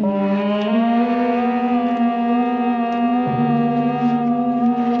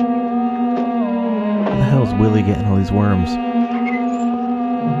 Where the hell is Willie getting all these worms?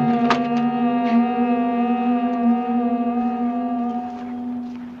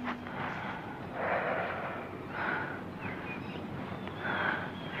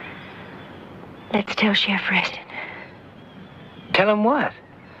 Let's tell Sheriff Reston. Tell him what?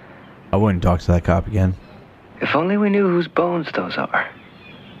 I wouldn't talk to that cop again. If only we knew whose bones those are.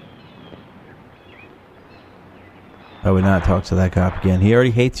 I would not talk to that cop again. He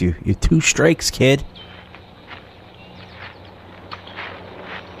already hates you. You're 2 strikes, kid.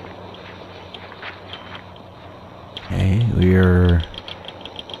 Okay,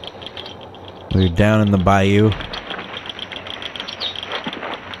 we're down in the bayou.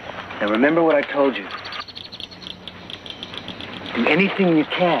 Now remember what I told you. Do anything you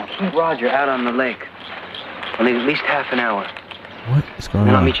can. Keep Roger out on the lake. I'll need at least half an hour. What is going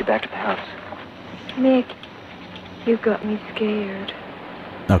Then on? I'll meet you back at the house. Nick, you got me scared.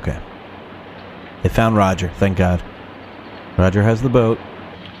 Okay. They found Roger, thank God. Roger has the boat.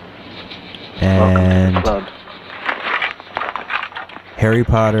 And Welcome to the club. Harry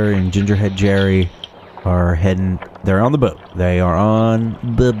Potter and Gingerhead Jerry are heading... They're on the boat. They are on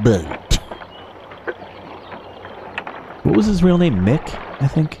the boat. What was his real name? Mick, I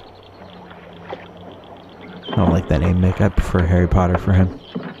think? I don't like that name, Mick. I prefer Harry Potter for him.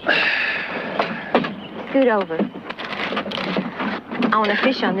 Scoot over. I want to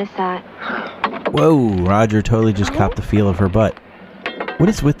fish on this side. Whoa, Roger totally just copped the feel of her butt. What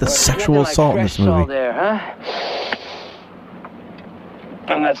is with the sexual assault in this Fresh salt movie? there, huh?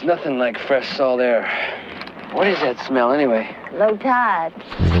 And that's nothing like fresh salt air. What is that smell, anyway? Low tide.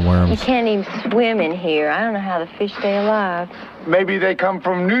 The You worms. can't even swim in here. I don't know how the fish stay alive. Maybe they come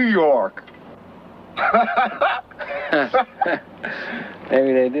from New York.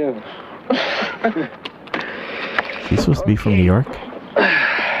 Maybe they do. He's supposed to be from New York?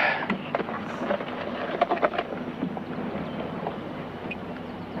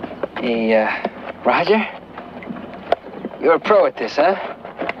 Hey, Roger? You're a pro at this, huh?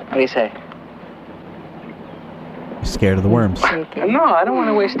 What do you say? He's scared of the worms. No, I don't want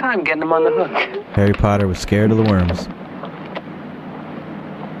to waste time getting them on the hook. Harry Potter was scared of the worms.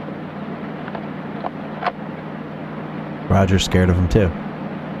 Roger's scared of him too.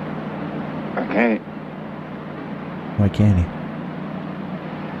 Okay. Why can't he?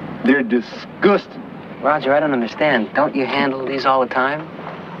 They're disgusting. Roger, I don't understand. Don't you handle these all the time?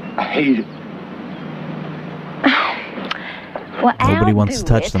 I hate it. Well, Nobody I'll wants to do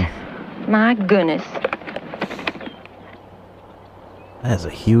touch it. them. My goodness. That's a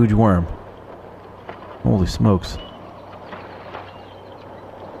huge worm. Holy smokes.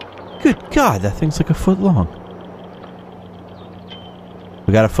 Good God, that thing's like a foot long.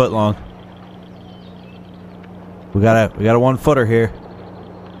 We got a foot long. We got a 1 footer here.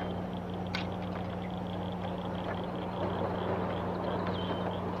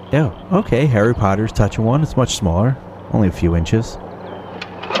 Yeah, okay, Harry Potter's touching one. It's much smaller. Only a few inches.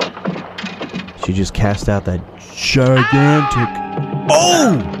 She just cast out that gigantic...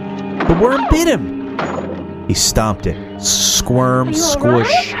 Oh! The worm bit him! He stomped it. Squirm,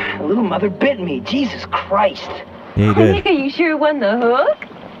 squish. The little mother bit me. Jesus Christ. Yeah, he did. Are you sure it wasn't the hook?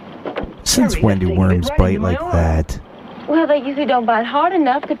 Since when do worms bite like that? Well, they usually don't bite hard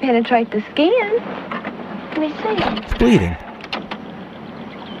enough to penetrate the skin. Let me see. It's bleeding.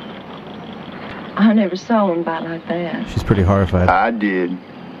 I never saw one bite like that. She's pretty horrified. I did.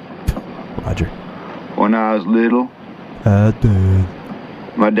 Roger. When I was little, I did.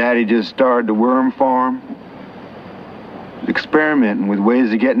 my daddy just started the worm farm. Experimenting with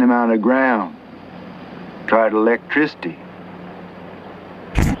ways of getting them out of the ground. Tried electricity.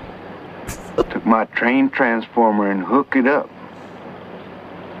 Took my train transformer and hooked it up.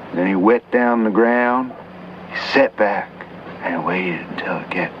 Then he wet down the ground. He sat back and waited until it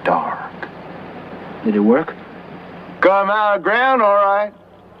got dark. Did it work? Come out of the ground, all right.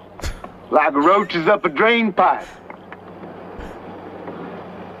 Like roaches up a drain pipe.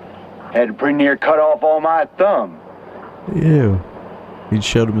 Had to pretty near cut off all my thumb. Ew. He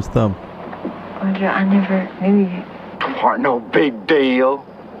showed him his thumb. Roger, I never knew you. Aren't no big deal.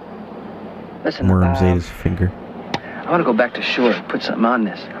 Listen, Worms ate his finger. I want to go back to shore and put something on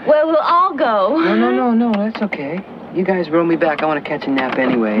this. Well, we'll all go. No, that's okay. You guys row me back. I want to catch a nap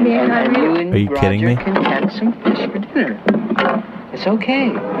anyway. Yeah, and you and Are you Roger kidding me? can catch some fish for dinner. It's okay.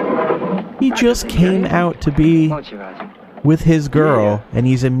 He just came out to be Won't you, Roger? with his girl, and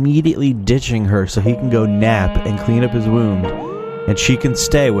he's immediately ditching her so he can go nap and clean up his wound, and she can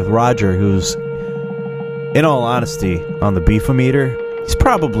stay with Roger, who's in all honesty, on the beef-o-meter, he's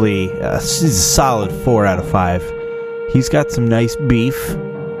probably he's a solid 4 out of 5. He's got some nice beef,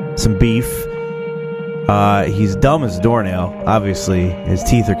 some beef. He's dumb as a doornail, obviously. His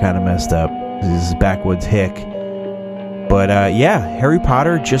teeth are kind of messed up. He's a backwoods hick. But, yeah, Harry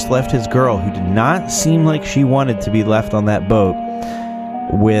Potter just left his girl, who did not seem like she wanted to be left on that boat,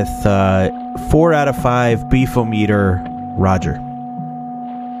 with 4 out of 5 beef-o-meter Roger.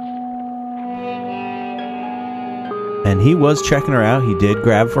 And he was checking her out. He did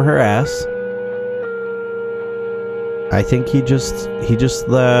grab for her ass. I think he just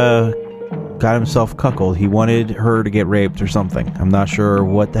got himself cuckolded. He wanted her to get raped or something. I'm not sure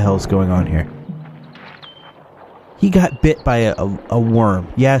what the hell's going on here. He got bit by a worm.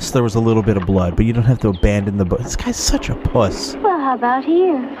 Yes, there was a little bit of blood, but you don't have to abandon the boat. This guy's such a puss. Well, how about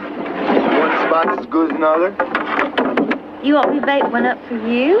here? One spot's as good as another. You want me to bait one up for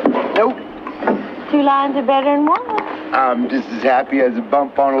you? Nope. 2 lines are better than 1. I'm just as happy as a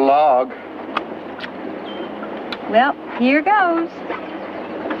bump on a log. Well, here goes.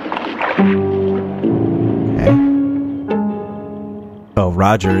 Okay. Oh,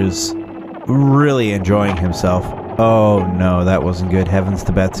 Roger is really enjoying himself. Oh no, that wasn't good. Heavens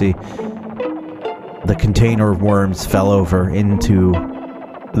to Betsy. The container of worms fell over into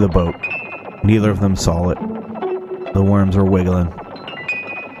the boat. Neither of them saw it. The worms were wiggling.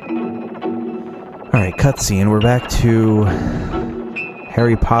 Alright, cutscene. We're back to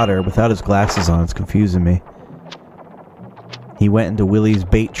Harry Potter without his glasses on. It's confusing me. He went into Willie's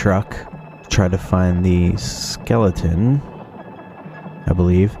bait truck to try to find the skeleton, I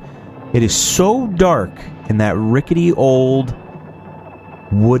believe. It is so dark in that rickety old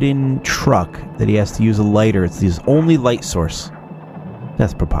wooden truck that he has to use a lighter. It's his only light source.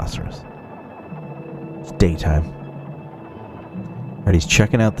 That's preposterous. It's daytime. Alright, he's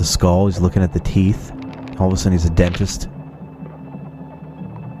checking out the skull. He's looking at the teeth. All of a sudden he's a dentist.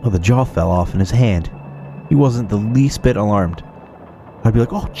 Oh, the jaw fell off in his hand. He wasn't the least bit alarmed. I'd be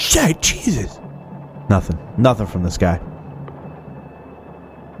like, oh, shit, Jesus. Nothing. Nothing from this guy.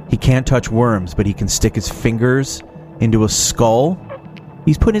 He can't touch worms, but he can stick his fingers into a skull.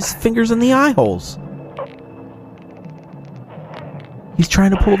 He's putting his fingers in the eye holes. He's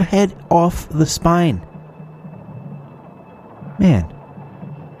trying to pull the head off the spine. Man.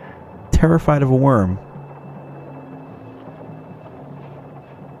 Terrified of a worm.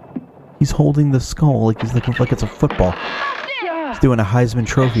 He's holding the skull like he's looking like it's a football. He's doing a Heisman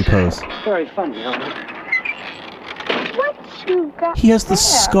Trophy pose. Very funny, huh? What you got He has the there?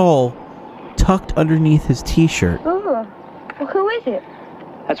 skull tucked underneath his t-shirt, Ooh. Well, who is it?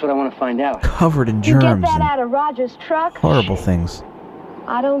 That's what I want to find out. covered in You get germs that and out of Roger's truck? horrible things.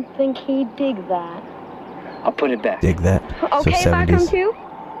 I don't think he'd dig that. I'll put it back. Dig that. Okay, So if I come 70s. too?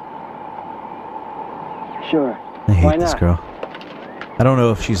 Sure. I hate Why this not? girl. I don't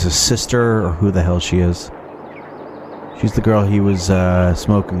know if she's a sister or who the hell she is. She's the girl he was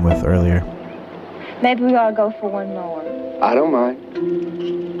smoking with earlier. Maybe we ought to go for one more. I don't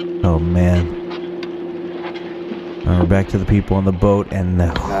mind. Oh, man. We're back to the people on the boat, and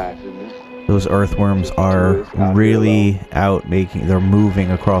those earthworms are really out making... They're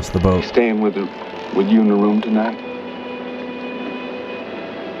moving across the boat. Staying with you in the room tonight?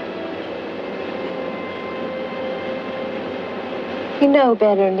 You know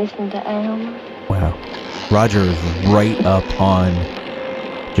better than listen to Elmer. Wow. Roger is right up on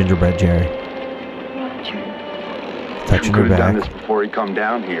Gingerbread Jerry. Touching her Could have done back. this before he come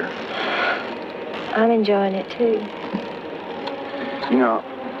down here. I'm enjoying it too. You know,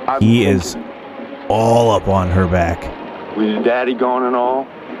 He is all up on her back. with your daddy gone and all.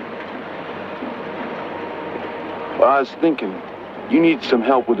 Well, I was thinking, you need some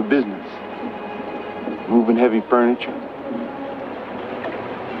help with the business. Moving heavy furniture.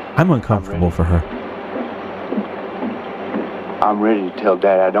 I'm uncomfortable for her. I'm ready to tell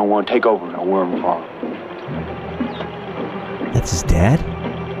Dad I don't want to take over no worm farm. That's his dad?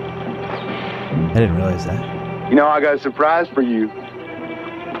 I didn't realize that. You know, I got a surprise for you.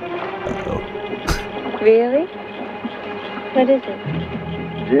 Really? What is it?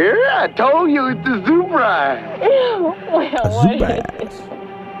 Yeah, I told you it's a zoo ride.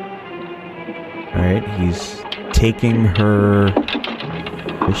 Alright, he's taking her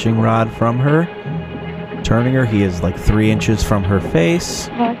fishing rod from her, turning her. He is like 3 inches from her face.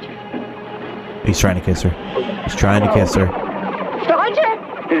 Roger. He's trying to kiss her. He's trying to kiss her.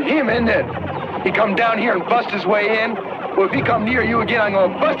 Roger! It's him, isn't it? He come down here and bust his way in. Well, if he come near you again, I'm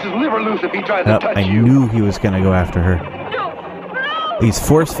gonna bust his liver loose if he tries to Nope, touch I you. knew he was going to go after her. He's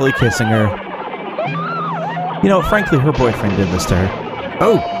forcefully kissing her. You know, frankly, her boyfriend did this to her.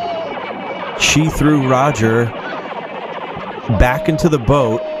 Oh! she threw Roger back into the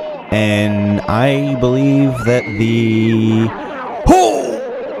boat, and I believe that the...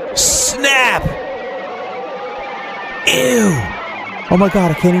 Oh! Snap! Ew! Oh my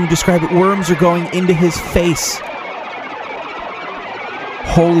god, I can't even describe it. Worms are going into his face.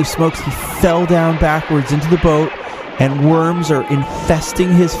 Holy smokes, he fell down backwards into the boat, and worms are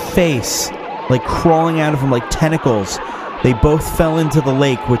infesting his face, like crawling out of him like tentacles. They both fell into the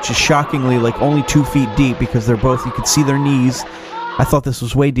lake, which is shockingly like only 2 feet deep because they're both, you could see their knees. I thought this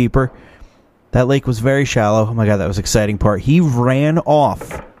was way deeper. That lake was very shallow. Oh my god, that was the exciting part. He ran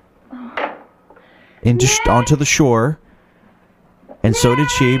off onto the shore, and so did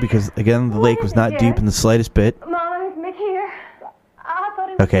she, because again, the lake was not deep in the slightest bit. Mama, is Mick here? I thought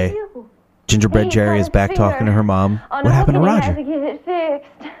it was Okay. you. Gingerbread Jerry is back talking to her mom. Oh, What happened to I had Roger? to get it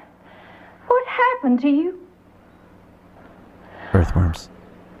fixed. What happened to you? Earthworms.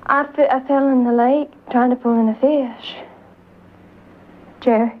 I fell in the lake trying to pull in a fish.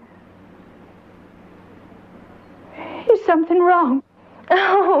 Jerry. Is something wrong?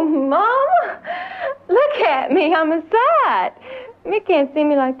 Oh, Mama. Look at me. I'm a sight. Mick can't see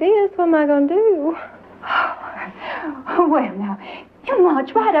me like this. What am I going to do? Well, now, you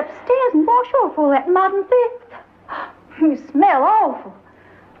march right upstairs and wash off all that mud and filth. You smell awful.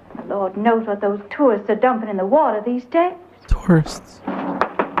 The Lord knows what those tourists are dumping in the water these days. Tourists.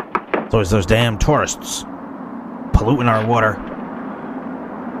 It's always those damn tourists polluting our water.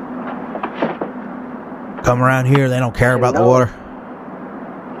 Come around here, they don't care about the water.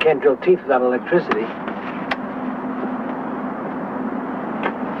 You can't drill teeth without electricity.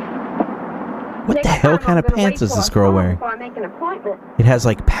 What the hell kind of pants is this girl wearing? Before I make an appointment. It has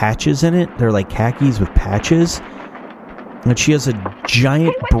like patches in it. They're like khakis with patches. And she has a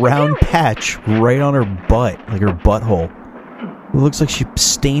giant brown patch right on her butt, like her butthole. It looks like she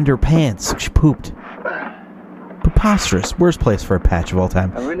stained her pants, like she pooped. Preposterous. Worst place for a patch of all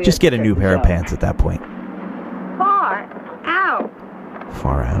time. Just get a new pair of pants at that point. Far out.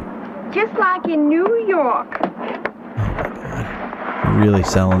 Far out. Just like in New York. You're really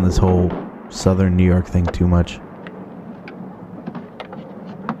selling this whole southern New York thing too much.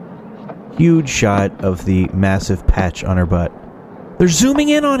 Huge shot of the massive patch on her butt. They're zooming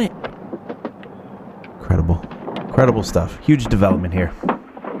in on it. Incredible. Incredible stuff. Huge development here.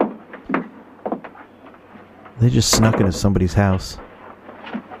 They just snuck into somebody's house.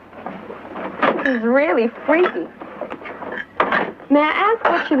 This is really freaky. May I ask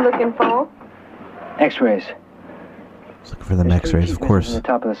what you're looking for? X-rays. Just looking for them X-rays, of course. On the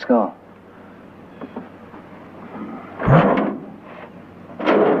top of the skull.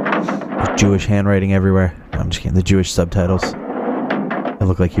 There's Jewish handwriting everywhere. No, I'm just kidding. The Jewish subtitles. It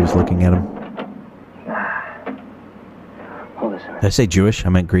looked like he was looking at him. Hold this a minute. Did I say Jewish? I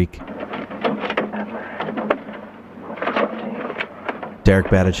meant Greek. Derek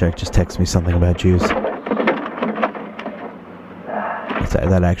Batacek just texted me something about Jews.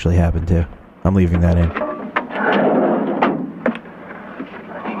 That actually happened too. I'm leaving that in.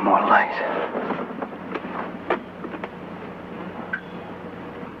 I need more light.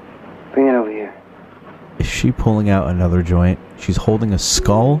 Bring it over here. Is she pulling out another joint? She's holding a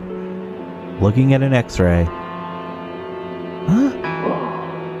skull, looking at an X-ray. Huh?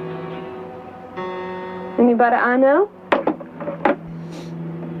 Anybody I know?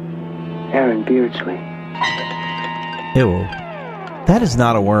 Aaron Beardsley. Ew. That is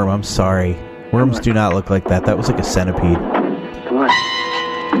not a worm, I'm sorry. Worms do not look like that. That was like a centipede. Come on.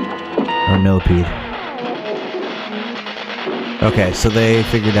 Or a millipede. Okay, so they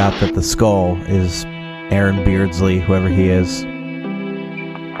figured out that the skull is Aaron Beardsley, whoever he is.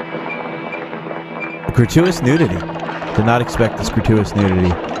 Gratuitous nudity. Did not expect this gratuitous nudity.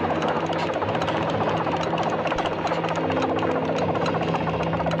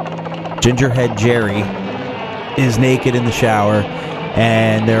 Gingerhead Jerry is naked in the shower,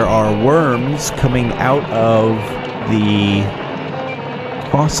 and there are worms coming out of the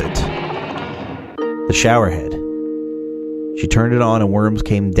faucet. The shower head. She turned it on and worms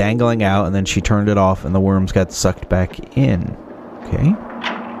came dangling out, and then she turned it off and the worms got sucked back in. Okay.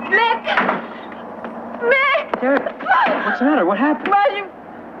 Mick! Mick! What's the matter? What happened? Roger!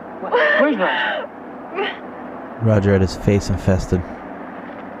 Where's Roger? Roger had his face infested.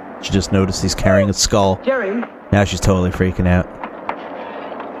 She just noticed he's carrying a skull. Jerry! Now she's totally freaking out.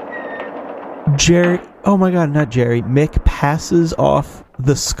 Jerry, oh my god, not Jerry. Mick passes off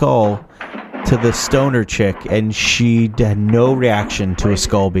the skull to the stoner chick, and she had no reaction to a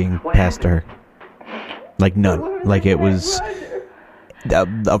skull being passed to her. Like none. Like it was a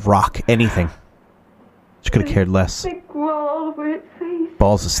rock, anything. She could have cared less. All over its face.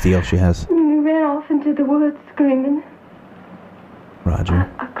 Balls of steel she has. ran off into the woods screaming. Roger.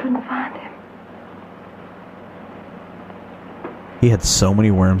 I couldn't find him. He had so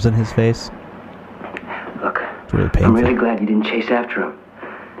many worms in his face. Look, It's really painful. I'm really glad you didn't chase after him.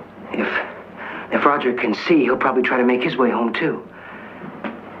 If Roger can see, he'll probably try to make his way home, too.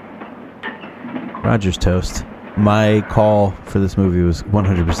 Roger's toast. My call for this movie was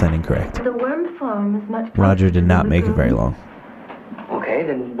 100% incorrect. The worm farm is much. Roger did not make it very long. Okay,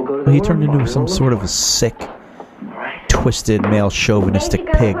 then we'll go to the He worm turned into farm. some sort of a sick, twisted, male chauvinistic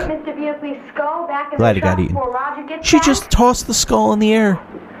pig. Put Mr. Beasley's skull back in Glad the he got truck eaten. before Roger gets She back. just tossed the skull in the air.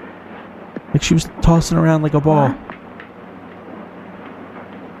 Like she was tossing around like a ball.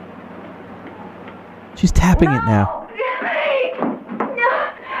 She's tapping it now.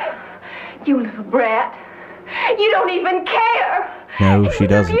 You little brat. You don't even care. No, she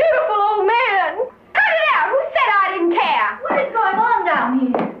doesn't. Beautiful old man. Cut it out. Who said I didn't care? What is going on down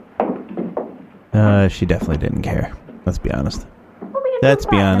here? She definitely didn't care. Let's be honest. Let's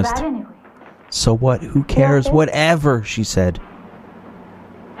be honest. Anyway. So what? Who cares? Whatever, she said.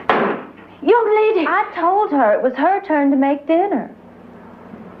 Young lady. I told her it was her turn to make dinner.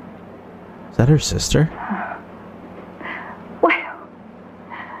 Is that her sister? Well,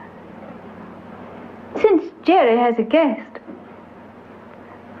 since Jerry has a guest,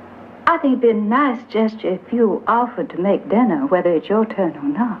 I think it'd be a nice gesture if you offered to make dinner, whether it's your turn or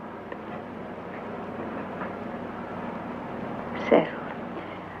not. Settled.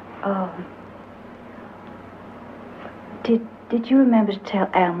 Did you remember to tell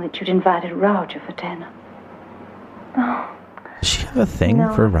Alma that you'd invited Roger for dinner? Oh. Does she have a thing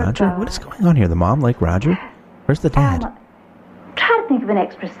No, for I Roger? forgot. What is going on here? The mom like Roger? Where's the dad? Alma, try to think of an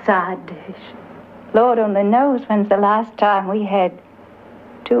extra side dish. Lord only knows when's the last time we had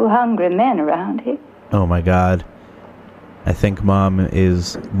two hungry men around here. Oh my god. I think mom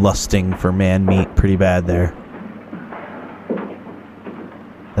is lusting for man meat pretty bad there.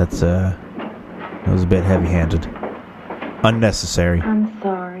 That was a bit heavy-handed. Unnecessary. I'm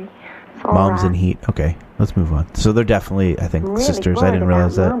sorry. It's all Mom's in right. heat. Okay, let's move on. So they're definitely, I think, Really sisters. I worried didn't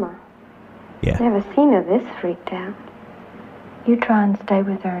realize about that. Mama. Yeah. Never seen her this freaked out. You try and stay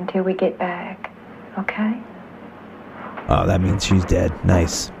with her until we get back, okay? Oh, that means she's dead.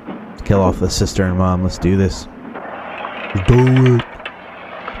 Nice. Let's kill off the sister and mom. Let's do this. Let's do it.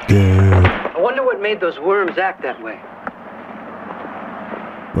 Dead. I wonder what made those worms act that way.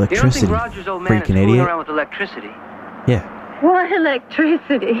 Electricity. You don't think Roger's old man is Freaking fooling idiot. around with electricity? Yeah. What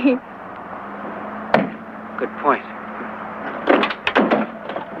electricity? Good point.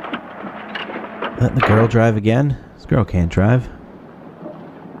 Letting the girl drive again? This girl can't drive.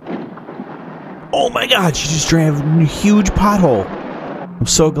 Oh my god, she just drove a huge pothole. I'm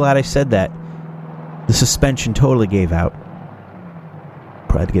so glad I said that. The suspension totally gave out.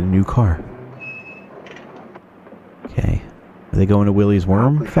 Probably had to get a new car. Okay. Are they going to Willie's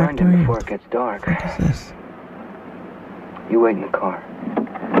Worm We find him Factory? before it gets dark. What is this? You wait in the car.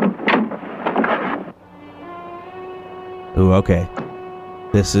 Ooh, okay.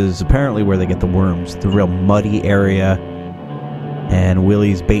 This is apparently where they get the worms. The real muddy area. And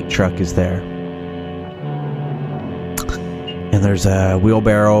Willie's bait truck is there. And there's a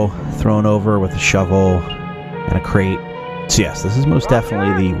wheelbarrow thrown over with a shovel and a crate. So yes, this is most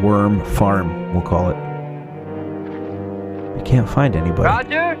definitely the worm farm, we'll call it. We can't find anybody.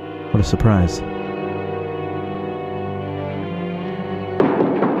 Roger? What a surprise.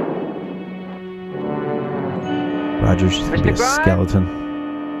 Roger's just gonna be a Mr. Grimes? skeleton.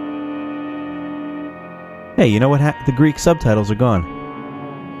 Hey, you know what? The Greek subtitles are gone.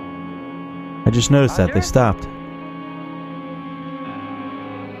 I just noticed that. They stopped.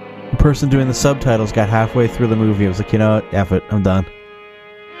 The person doing the subtitles got halfway through the movie. I was like, you know what? F it. I'm done.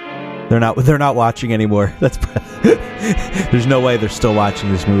 They're not watching anymore. That's there's no way they're still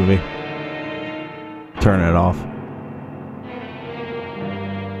watching this movie. Turn it off.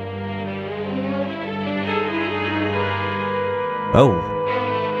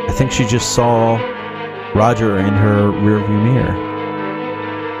 Oh, I think she just saw Roger in her rearview mirror.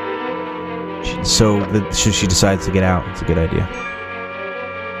 So she decides to get out. It's a good idea.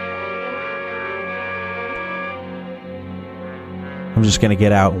 I'm just gonna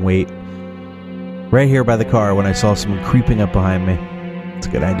get out and wait right here by the car when I saw someone creeping up behind me. It's a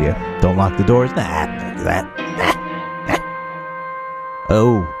good idea. Don't lock the doors. Nah, don't do that.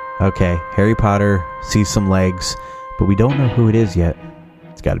 Oh, okay. Harry Potter sees some legs, but we don't know who it is yet.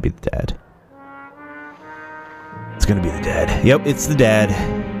 It's gotta be the dad. It's gonna be the dad. Yep, it's the dad.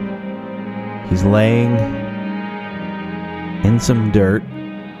 He's laying in some dirt.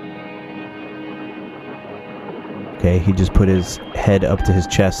 Okay, he just put his head up to his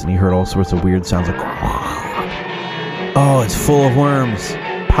chest and he heard all sorts of weird sounds like... Oh, it's full of worms.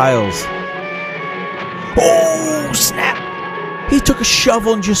 Piles. Oh, snap! He took a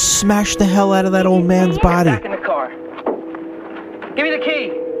shovel and just smashed the hell out of that old man's body. Back in the car. Give me the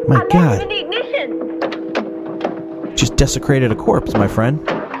key. My God. The ignition. Just desecrated a corpse, my friend.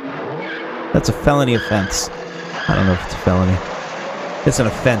 That's a felony offense. I don't know if it's a felony. It's an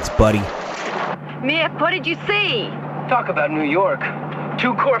offense, buddy. Mick, what did you see? Talk about New York.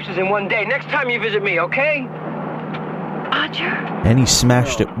 2 corpses in one day. Next time you visit me, okay? Roger. And he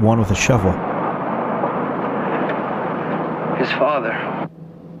smashed it one with a shovel. His father.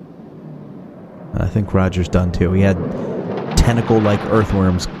 I think Roger's done too. He had tentacle-like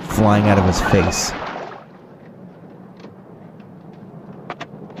earthworms flying out of his face.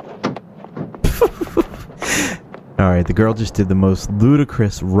 Alright, the girl just did the most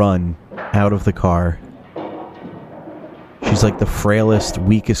ludicrous run out of the car. She's like the frailest,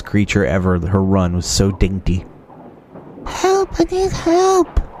 weakest creature ever. Her run was so dainty. Help, I need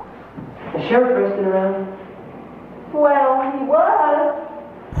help. The sheriff isn't around. Well, he was.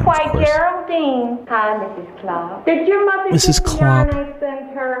 Why, course. Geraldine. Hi, Mrs. Klopp. Did your mother Mrs. get the Klopp. yarn I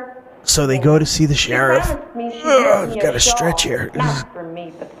sent her? So they go to see the sheriff. Promised me she'd Ugh, get I've me got a a stretch shawl. here. This is Not for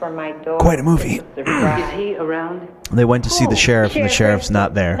me, but for my daughter. quite a movie. Is he around? They went to see the sheriff, and the sheriff's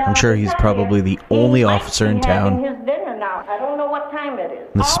not there. I'm sure he's probably the only officer in town. His dinner now. I don't know what time it is.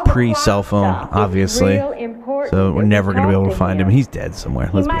 This is pre-cell phone, obviously. So we're never going to be able to find him. He's dead somewhere,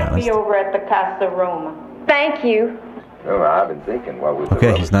 let's be He might honest. be over at the Casa Roma. Thank you. No, I've been thinking what was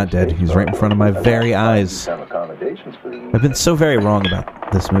Okay, he's not dead. He's right in front of my very eyes. some accommodations for you. I've been so very wrong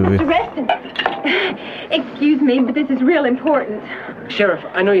about this movie. Mr. Reston. Excuse me, but this is real important. Sheriff,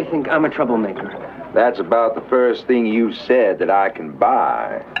 I know you think I'm a troublemaker. That's about the first thing you said that I can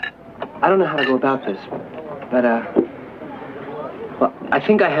buy. I don't know how to go about this, but, well, I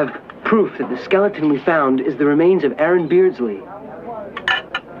think I have proof that the skeleton we found is the remains of Aaron Beardsley.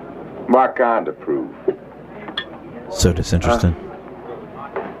 What kind of proof? So disinterested.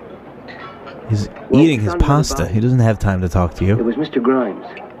 He's eating his pasta. He doesn't have time to talk to It you. was Mr. Grimes.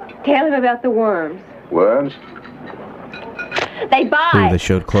 Tell him about the worms. Worms? They Ooh, bite. they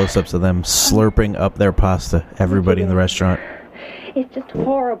showed close-ups of them slurping up their pasta. Everybody in the restaurant It's just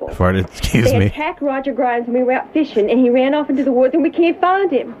horrible. farted. Excuse They me. attacked Roger Grimes when we were out fishing, and he ran off into the woods, and we can't find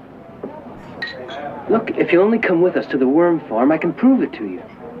him. Look, if you'll only come with us to the worm farm, I can prove it to you.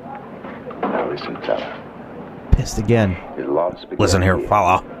 Now listen, fella. Pissed again. There's a lot of spaghetti. Listen here,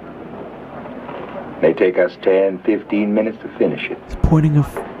 fella. May take us 10, 15 minutes to finish it. He's pointing the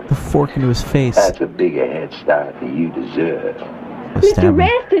fork into his face. That's a bigger head start than you deserve. Stab him.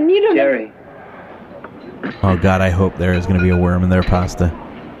 Reston, you don't... Jerry. Oh God, I hope there is going to be a worm in their pasta.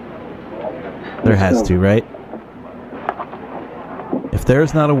 There has to, right? If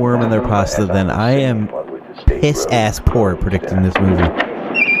there's not a worm in their pasta, then I am piss-ass poor predicting this movie.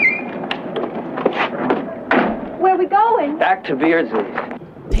 Where are we going? Back to Beardsley's.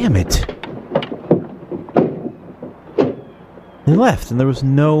 Damn it. They left, and there was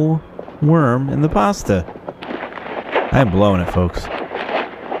no worm in the pasta. I'm blowing it, folks.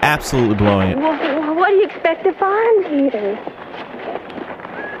 Absolutely blowing it. What do you expect to find here?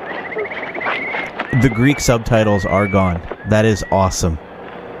 The Greek subtitles are gone. That is awesome.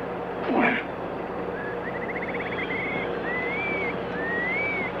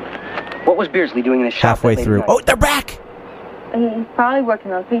 What was Beardsley doing in the shop? Halfway through. Oh, they're back! He's probably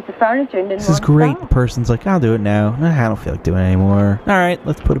working on a piece of furniture and didn't This is want to great. stop. The person's like, I'll do it now. Nah, I don't feel like doing it anymore. Alright,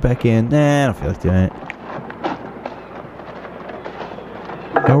 let's put it back in. Nah, I don't feel like doing it.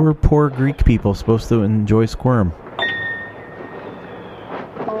 How are poor Greek people supposed to enjoy squirm?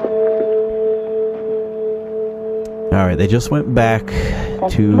 Alright, they just went back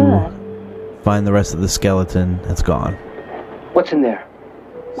to find the rest of the skeleton. That's gone. What's in there?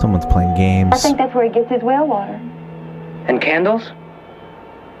 Someone's playing I games. think that's where he gets his well water. And candles?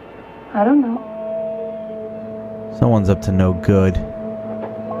 I don't know. Someone's up to no good.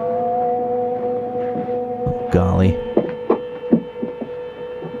 Oh, golly.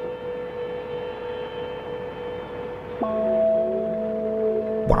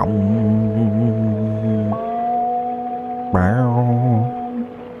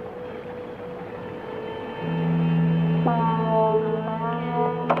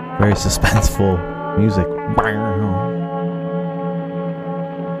 Very suspenseful music. He's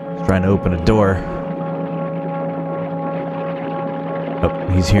trying to open a door. Oh,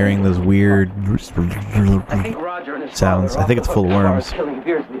 he's hearing those weird sounds. I think it's full of worms.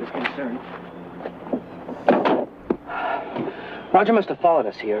 Roger must have followed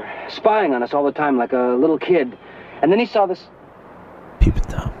us here, spying on us all the time like a little kid. And then he saw this... Peeping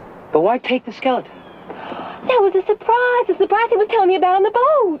Tom. But why take the skeleton? That was a surprise. The surprise he was telling me about on the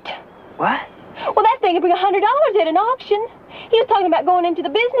boat. What? Well, that thing could bring $100 at an auction. He was talking about going into the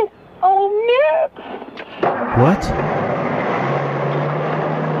business. Oh, Nick! What?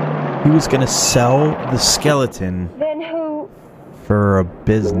 He was gonna sell the skeleton Then who? for a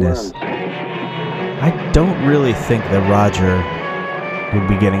business. I don't really think that Roger would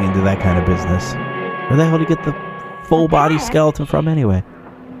be getting into that kind of business. Where the hell did he get the full-body skeleton from anyway?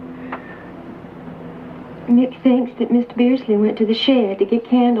 Mick thinks that Mr. Beersley went to the shed to get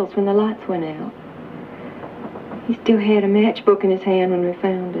candles when the lights went out. He still had a matchbook in his hand when we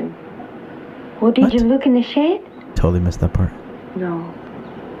found him. Well, did you look in the shed? Totally missed that part. No.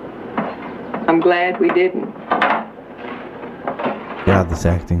 I'm glad we didn't. God, this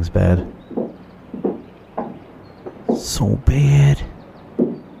acting's bad. So bad.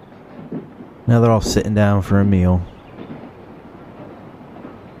 Now they're all sitting down for a meal.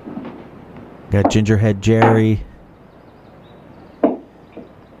 Got Gingerhead Jerry,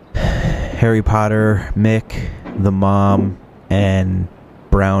 Harry Potter, Mick, the mom, and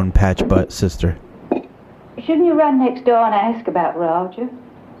Brown Patchbutt sister. Shouldn't you run next door and ask about Roger?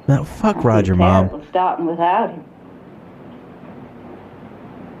 Now, fuck Roger, Mom. Terrible starting without him.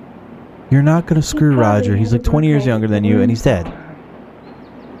 You're not gonna screw Roger. He's like 20 years younger than you, and he's dead.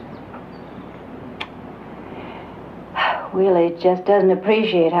 Willie just doesn't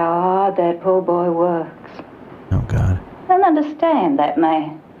appreciate how hard that poor boy works. Oh, God. I don't understand that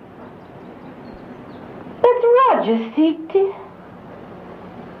man. That's Roger, Thicty.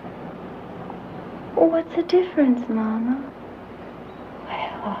 What's the difference, Mama?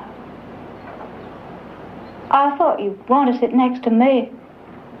 Well, I thought you'd want to sit next to me.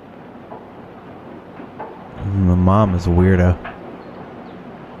 My mom is a weirdo.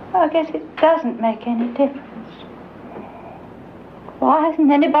 I guess it doesn't make any difference. Why hasn't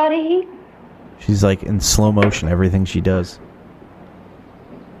anybody eaten? She's like in slow motion, everything she does.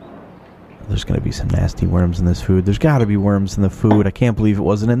 There's gonna be some nasty worms in this food. There's gotta be worms in the food. I can't believe it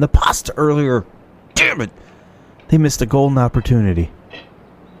wasn't in the pasta earlier. Damn it! They missed a golden opportunity.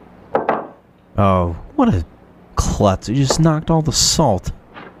 Oh, what a klutz. It just knocked all the salt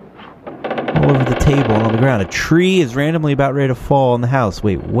all over the table and on the ground. A tree is randomly about ready to fall on the house.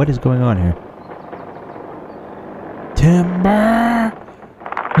 Wait, what is going on here? Timber!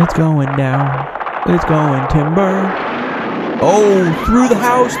 It's going down. It's going timber. Oh, through the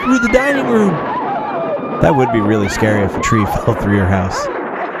house, through the dining room. That would be really scary if a tree fell through your house.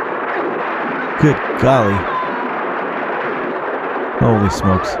 Good golly. Holy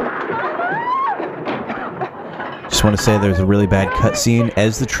smokes. Just want to say there's a really bad cutscene.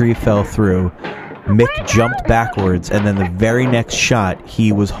 As the tree fell through, Mick jumped backwards, and then the very next shot,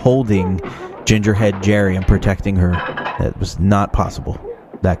 he was holding Gingerhead Jerry and protecting her. That was not possible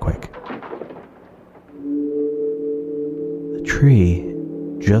that quick. The tree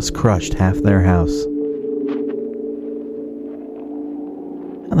just crushed half their house.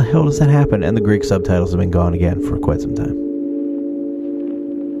 How the hell does that happen? And the Greek subtitles have been gone again for quite some time.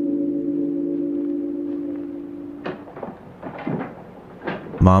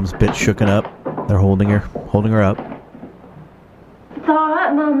 Mom's bit shooken up. They're holding her up. It's all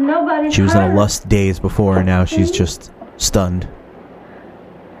right, Mom. Nobody's She was in a hurt. lust daze before, and now she's just stunned.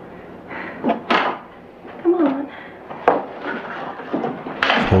 Come on.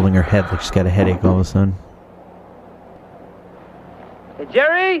 She's holding her head like she's got a headache all of a sudden. Hey,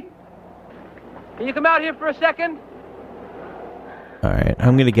 Jerry? Can you come out here for a second? Alright,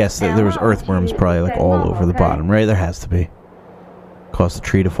 I'm gonna guess that there was earthworms probably like all over the bottom, right? There has to be. Caused the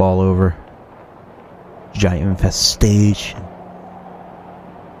tree to fall over. Giant infestation.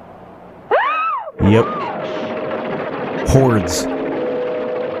 Yep. Hordes.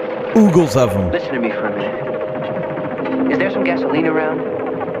 Oogles of them. Listen to me for a minute. Is there some gasoline around?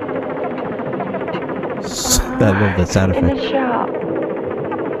 I love that sound In the effect. shop.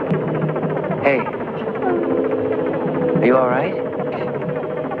 Hey. Are you alright?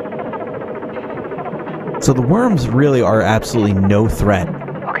 So the worms really are absolutely no threat.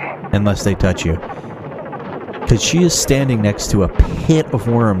 Okay. Unless they touch you. Because she is standing next to a pit of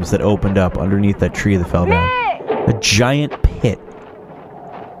worms that opened up underneath that tree that fell down. A giant pit.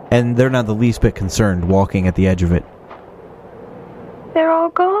 And they're not the least bit concerned walking at the edge of it. They're all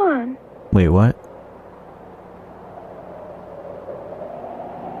gone. Wait, what?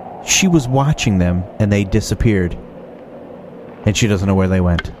 She was watching them, and they disappeared. And she doesn't know where they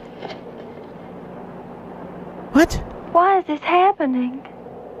went. What? Why is this happening?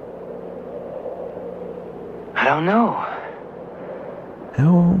 I don't know.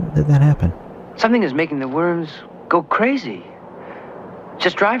 How did that happen? Something is making the worms go crazy.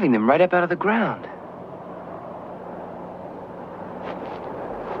 Just driving them right up out of the ground.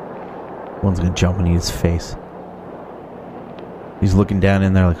 One's gonna jump in his face. He's looking down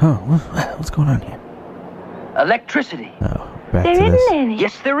in there like, huh, what's going on here? Electricity. Oh, back There to this. isn't any.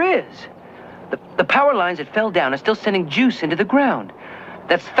 Yes, there is. The power lines that fell down are still sending juice into the ground.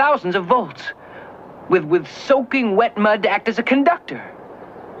 That's thousands of volts. With soaking wet mud to act as a conductor.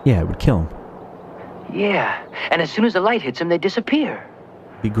 Yeah, it would kill him. Yeah, and as soon as the light hits them, they disappear.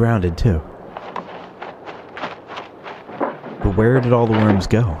 Be grounded, too. But where did all the worms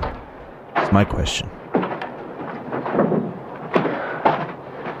go? That's my question.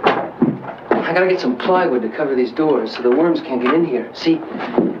 I gotta get some plywood to cover these doors so the worms can't get in here. See,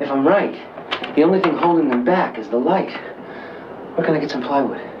 if I'm right, the only thing holding them back is the light. Where can I get some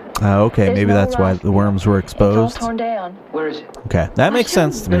plywood? Okay, maybe that's why the worms were exposed. Torn down. Where is it? Okay, that makes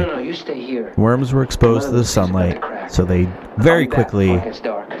sense to me. No, you stay here. Worms were exposed to the sunlight, so they very quickly, It's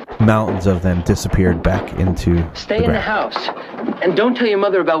dark. mountains of them disappeared back into Stay the in the ground. house. And don't tell your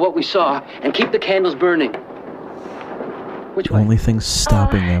mother about what we saw. And keep the candles burning. Which The only thing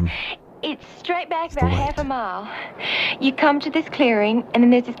stopping them. It's straight back about half a mile. You come to this clearing, and then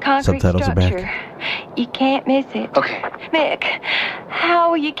there's this concrete Subtitles are back. structure. You can't miss it. Okay. Mick,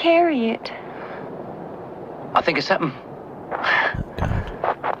 how will you carry it? I'll think of something.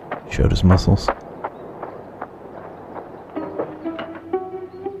 Showed his muscles.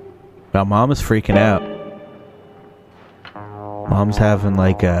 Now, Mom is freaking out. Mom's having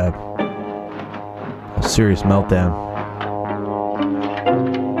like a serious meltdown.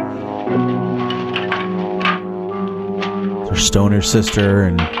 Her stoner sister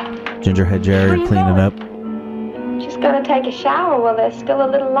and Gingerhead Jerry are cleaning up. Just gonna take a shower while there's still a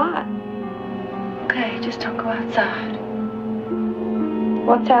little light. Okay, just don't go outside.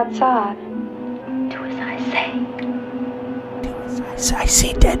 What's outside? Do as I say. I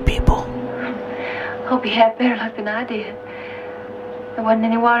see dead people. Hope you had better luck than I did. There wasn't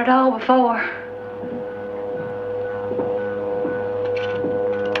any water at all before.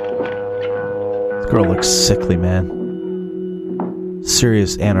 This girl looks sickly, man.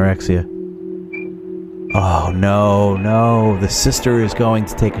 Serious anorexia. Oh, no. The sister is going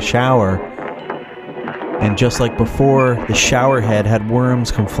to take a shower. And just like before, the shower head had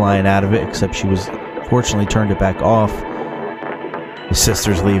worms come flying out of it, except she was fortunately turned it back off. The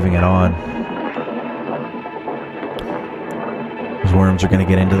sister's leaving it on. Those worms are going to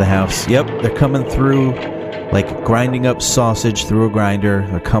get into the house. Yep, they're coming through like grinding up sausage through a grinder.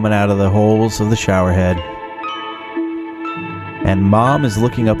 They're coming out of the holes of the shower head. And Mom is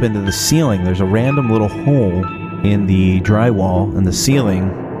looking up into the ceiling. There's a random little hole in the drywall in the ceiling.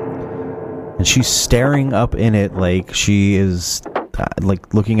 And she's staring up in it like she is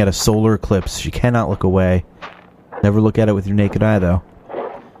like looking at a solar eclipse. She cannot look away. Never look at it with your naked eye, though.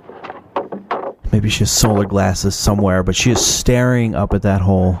 Maybe she has solar glasses somewhere, but she is staring up at that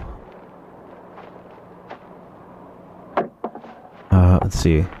hole. Let's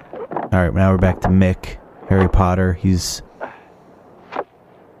see. Alright, now we're back to Mick, Harry Potter. He's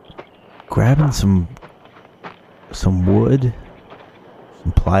grabbing some wood,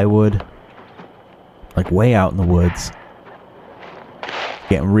 some plywood, like way out in the woods.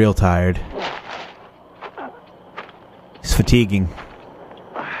 Getting real tired. He's fatiguing.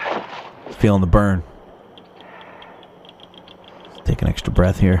 He's feeling the burn. Let's take an extra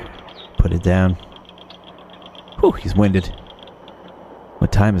breath here. Put it down. Whew, he's winded.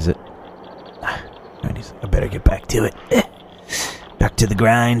 What time is it? I better get back to it. Back to the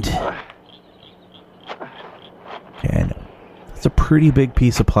grind. Okay, I know. It's a pretty big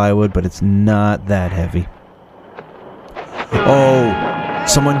piece of plywood, but it's not that heavy. Oh,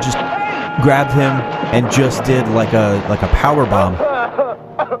 someone just grabbed him and just did like a power bomb.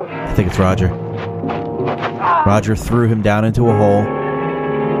 I think it's Roger. Roger threw him down into a hole.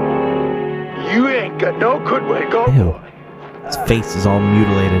 You ain't got no good way to go. Ew. His face is all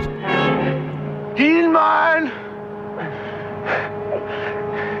mutilated. He's mine.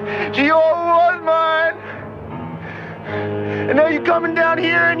 She always was mine. And now you're coming down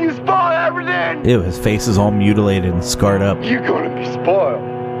here and you spoil everything. Ew, his face is all mutilated and scarred up. You're gonna be spoiled.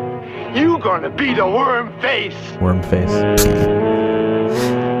 You're gonna be the worm face. Worm face.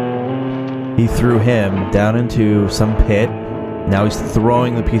 He threw him down into some pit. Now he's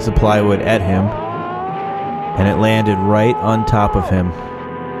throwing the piece of plywood at him. And it landed right on top of him.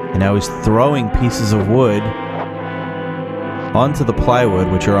 And now he's throwing pieces of wood onto the plywood,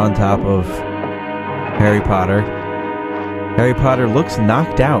 which are on top of Harry Potter. Harry Potter looks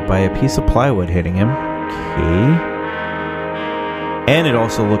knocked out by a piece of plywood hitting him. Okay. And it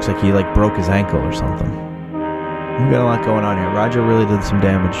also looks like he broke his ankle or something. We've got a lot going on here. Roger really did some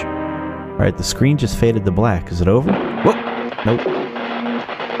damage. Alright, the screen just faded to black. Is it over? Whoop! Nope.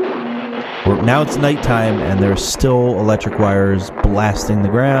 Now it's nighttime, and there's still electric wires blasting the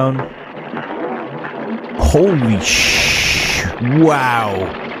ground. Holy wow!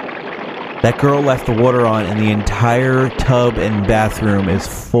 That girl left the water on, and the entire tub and bathroom is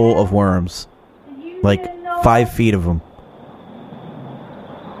full of worms. Like, 5 feet of them.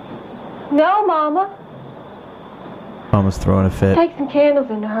 No, Mama. Mama's throwing a fit. Take some candles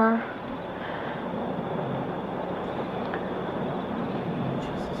into her.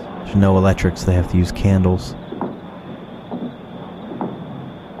 There's no electrics, they have to use candles.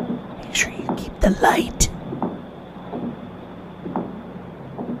 Make sure you keep the light.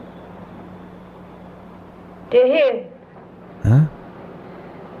 Do you hear? Huh?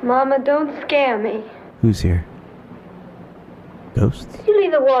 Mama, don't scare me. Who's here? Ghosts? Did you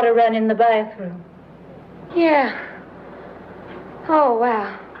leave the water run in the bathroom? Yeah. Oh,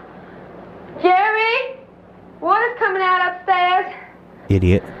 wow. Jerry? Water's coming out upstairs.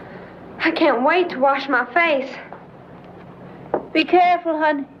 Idiot. I can't wait to wash my face. Be careful,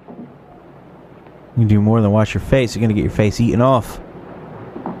 honey. You can do more than wash your face. You're going to get your face eaten off.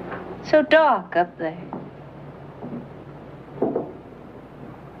 So dark up there.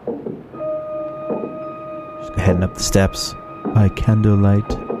 Just heading up the steps by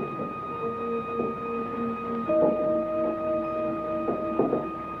candlelight.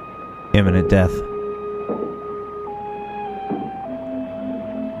 Imminent death.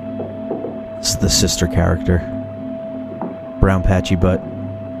 This is the sister character. Brown patchy butt.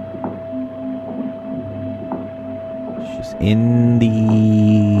 She's in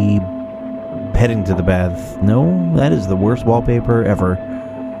the... heading to the bath. No, that is the worst wallpaper ever.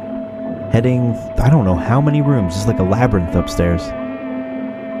 Heading... I don't know how many rooms. It's like a labyrinth upstairs.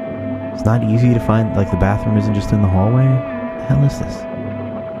 It's not easy to find... Like, the bathroom isn't just in the hallway? What the hell is this?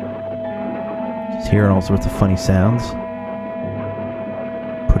 Just hearing all sorts of funny sounds.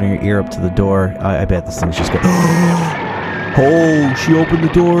 Putting your ear up to the door. I bet this thing's just going... Oh, she opened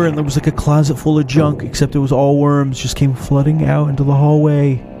the door and there was like a closet full of junk, except it was all worms, just came flooding out into the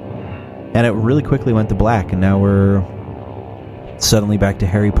hallway. And it really quickly went to black, and now we're suddenly back to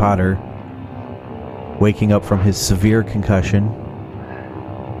Harry Potter, waking up from his severe concussion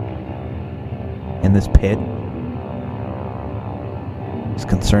in this pit. He's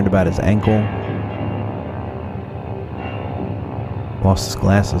concerned about his ankle. Lost his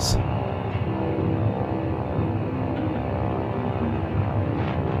glasses.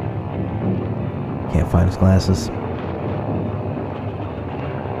 Can't find his glasses.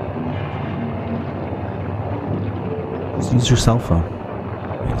 Just use your cell phone.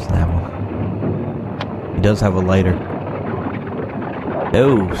 He doesn't have one. He does have a lighter.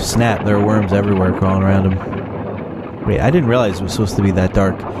 Oh, snap. There are worms everywhere crawling around him. Wait, I didn't realize it was supposed to be that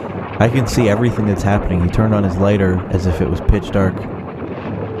dark. I can see everything that's happening. He turned on his lighter as if it was pitch dark.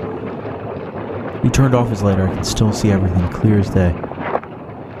 He turned off his lighter. I can still see everything clear as day.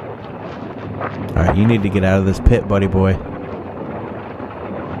 Alright, you need to get out of this pit, buddy boy.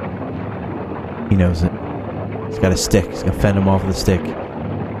 He knows it. He's got a stick. He's gonna fend him off with a stick.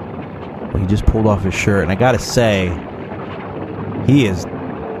 Well, he just pulled off his shirt, and I gotta say, he is...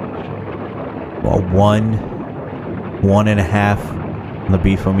 well, 1.5 on the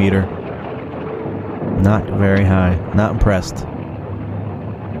beefometer. Not very high. Not impressed.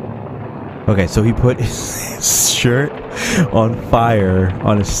 Okay, so he put his shirt on fire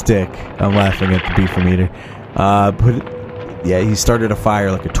on a stick. I'm laughing at the beefometer. He started a fire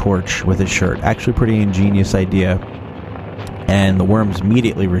like a torch with his shirt. Actually, pretty ingenious idea. And the worms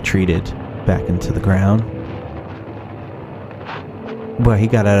immediately retreated back into the ground. Boy, he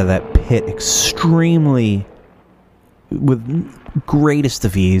got out of that pit extremely... with greatest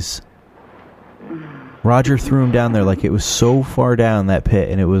of ease. Roger threw him down there like it was so far down that pit,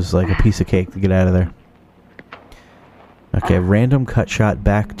 and it was like a piece of cake to get out of there. Okay, random cut shot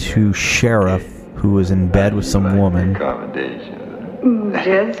back to Sheriff, who was in bed with some woman.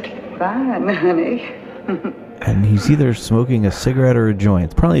 Just fine, honey. And he's either smoking a cigarette or a joint.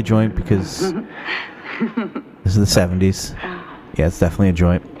 It's probably a joint because this is the 70s. Yeah, it's definitely a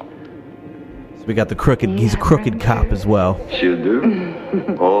joint. So we got the crooked, he's a crooked cop as well. She'll do.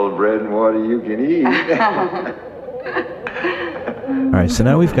 All bread and water you can eat. Alright, so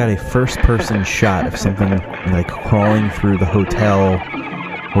now we've got a first-person shot of something like crawling through the hotel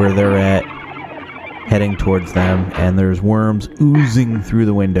where they're at, heading towards them, and there's worms oozing through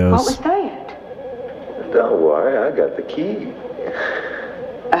the windows. What was that? Don't worry, I got the key.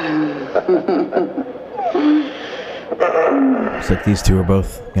 Looks like these two are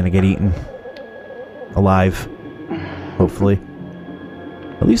both gonna get eaten alive. hopefully.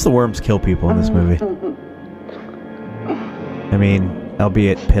 At least the worms kill people in this movie. I mean,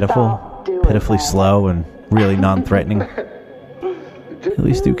 albeit pitifully slow and really non-threatening. At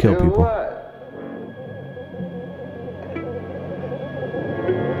least do kill people.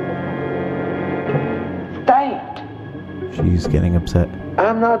 She's getting upset.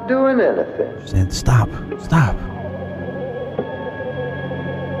 I'm not doing anything. She's saying, stop.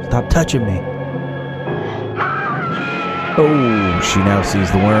 Stop touching me. Oh, she now sees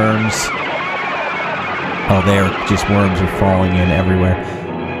the worms. Oh, they're just worms are falling in everywhere.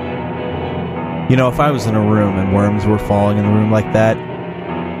 You know, if I was in a room and worms were falling in the room like that,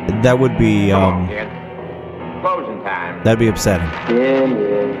 that would be, Closing time. that'd be upsetting.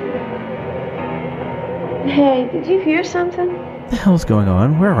 Hey, did you hear something? What the hell's going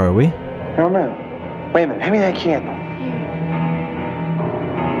on? Where are we? I don't know. Wait a minute, hand me that candle.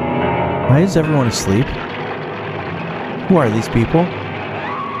 Why is everyone asleep? Who are these people?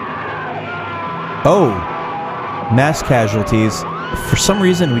 Oh, mass casualties. For some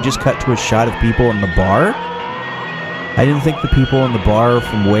reason, we just cut to a shot of people in the bar. I didn't think the people in the bar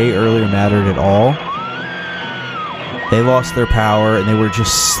from way earlier mattered at all. They lost their power and they were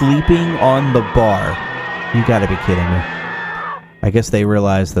just sleeping on the bar. You gotta be kidding me. I guess they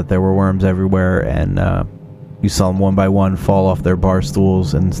realized that there were worms everywhere and you saw them one by one fall off their bar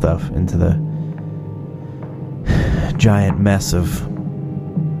stools and stuff into the giant mess of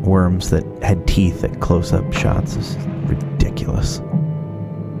worms that had teeth at close-up shots. It's ridiculous.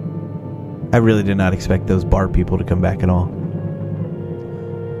 I really did not expect those bar people to come back at all.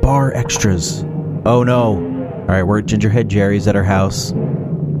 Bar extras. Oh no. Alright, we're at Gingerhead Jerry's at her house.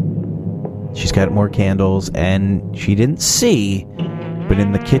 She's got more candles, and she didn't see, but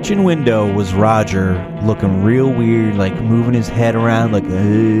in the kitchen window was Roger looking real weird, like moving his head around like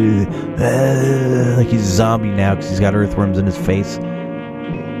he's a zombie now because he's got earthworms in his face.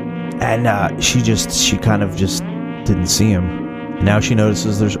 And she kind of just didn't see him. And now she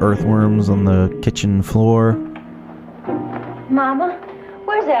notices there's earthworms on the kitchen floor. Mama?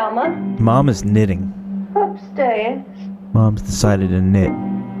 Where's Elma? Mom is knitting. Upstairs. Mom's decided to knit.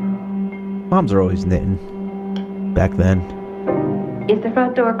 Moms are always knitting. Back then. Is the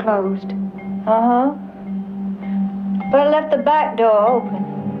front door closed? Uh-huh. But I left the back door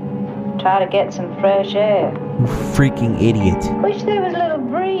open. Try to get some fresh air. You freaking idiot. Wish there was a little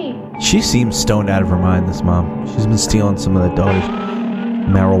breeze. She seems stoned out of her mind, this mom. She's been stealing some of the daughter's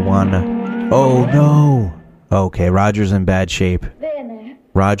marijuana. Oh, no. Okay, Roger's in bad shape.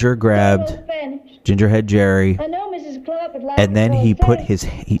 Roger grabbed Gingerhead Jerry, and then he put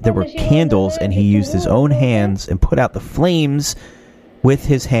there were candles, and he used his own hands and put out the flames with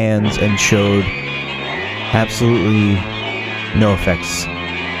his hands and showed absolutely no effects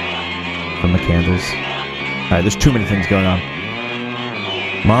from the candles. Alright, there's too many things going on.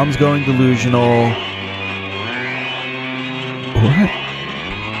 Mom's going delusional. What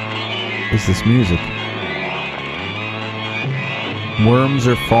is this music? Worms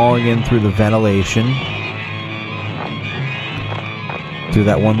are falling in through the ventilation. Through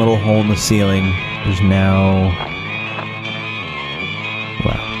that one little hole in the ceiling. There's now...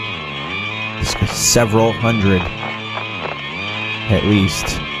 wow. Several hundred. At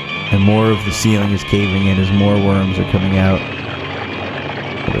least. And more of the ceiling is caving in as more worms are coming out.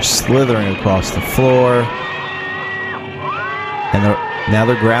 They're slithering across the floor. And now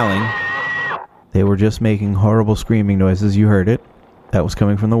they're growling. They were just making horrible screaming noises. You heard it. That was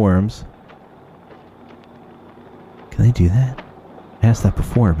coming from the worms. Can they do that? I asked that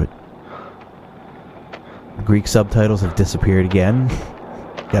before, but... the Greek subtitles have disappeared again.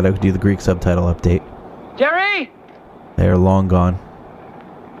 Gotta do the Greek subtitle update. Jerry? They are long gone.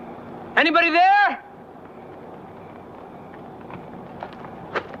 Anybody there?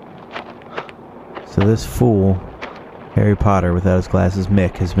 So this fool, Harry Potter, without his glasses,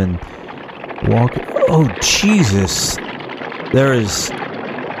 Mick, has been walking... oh, Jesus! There is...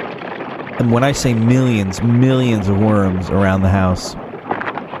 and when I say millions of worms around the house.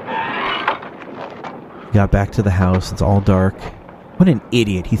 He got back to the house. It's all dark. What an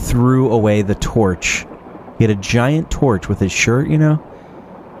idiot. He threw away the torch. He had a giant torch with his shirt, you know?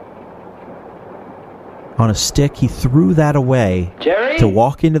 On a stick. He threw that away. Jerry? To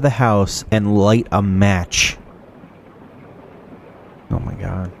walk into the house and light a match. Oh my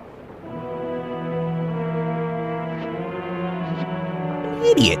God.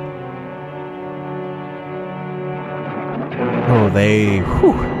 Idiot. Oh, they...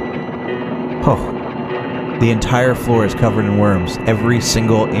 whew. Oh. The entire floor is covered in worms. Every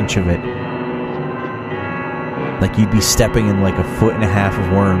single inch of it. Like you'd be stepping in like 1.5 feet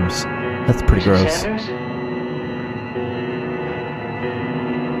of worms. That's pretty gross.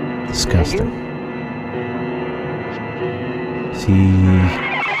 Disgusting. See.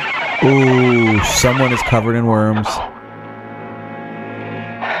 Ooh, someone is covered in worms.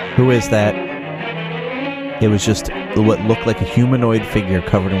 Who is that? It was just what looked like a humanoid figure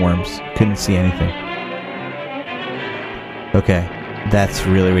covered in worms. Couldn't see anything. Okay, that's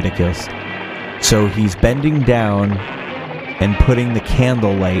really ridiculous. So he's bending down and putting the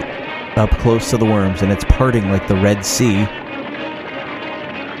candle light up close to the worms, and it's parting like the Red Sea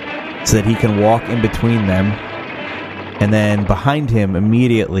so that he can walk in between them. And then behind him,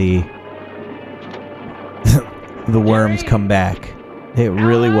 immediately, the worms come back. It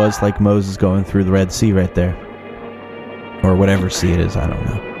really was like Moses going through the Red Sea right there. Or whatever sea it is, I don't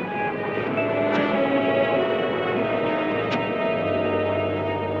know.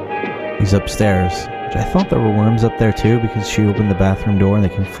 He's upstairs. Which I thought there were worms up there too, because she opened the bathroom door and they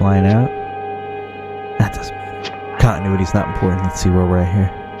came flying out. That doesn't matter. Continuity's not important. Let's see where we're at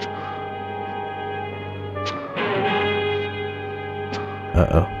here.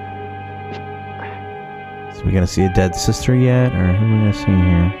 Uh-oh. So we gonna see a dead sister yet? Or who are we gonna see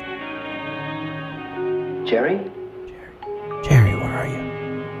here? Jerry? Jerry, where are you?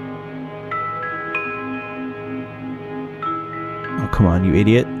 Oh, come on, you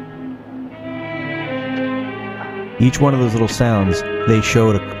idiot. Each one of those little sounds, they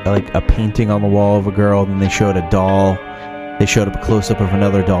showed a painting on the wall of a girl, then they showed a doll, they showed a close-up of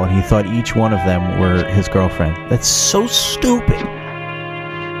another doll, and he thought each one of them were his girlfriend. That's so stupid!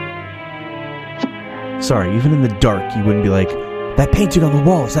 Sorry, even in the dark, you wouldn't be like, that painting on the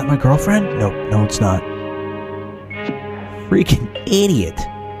wall, is that my girlfriend? No, it's not. Freaking idiot.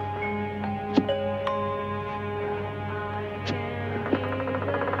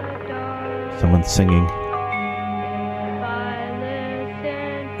 Someone's singing.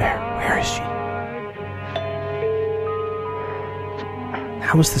 Where is she?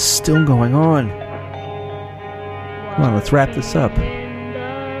 How is this still going on? Come on, let's wrap this up.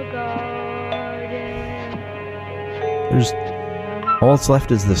 All that's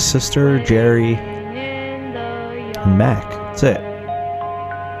left is the sister, Jerry, and Mac. That's it.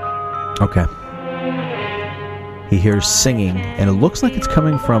 Okay. He hears singing, and it looks like it's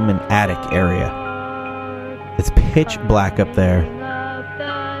coming from an attic area. It's pitch black up there.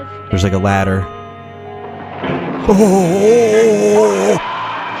 There's like a ladder. Oh!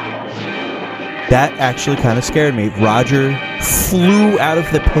 That actually kind of scared me. Roger flew out of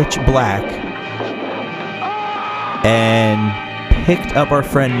the pitch black and picked up our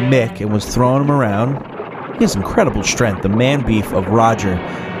friend Mick and was throwing him around. He has incredible strength. The man beef of Roger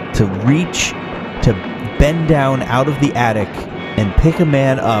to reach, to bend down out of the attic and pick a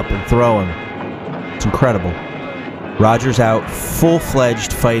man up and throw him. It's incredible. Roger's out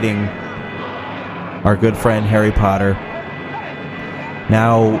full-fledged fighting our good friend Harry Potter.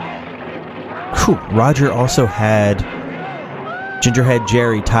 Now, Roger also had Gingerhead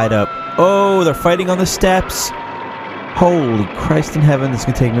Jerry tied up. Oh, they're fighting on the steps. Holy Christ in heaven, this is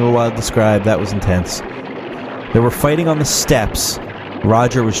going to take me a little while to describe. That was intense. They were fighting on the steps.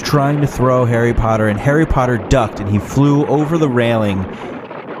 Roger was trying to throw Harry Potter, and Harry Potter ducked, and he flew over the railing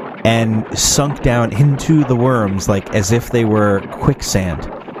and sunk down into the worms like as if they were quicksand.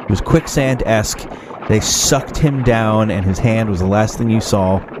 It was quicksand-esque. They sucked him down, and his hand was the last thing you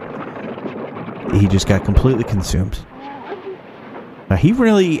saw. He just got completely consumed. Now,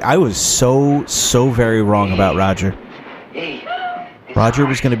 I was so very wrong about Roger. Roger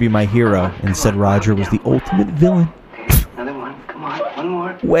was going to be my hero. Instead, Roger was the ultimate villain. Another one. Come on. One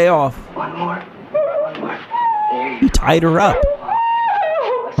more. Way off. One more. One more. There He tied her up.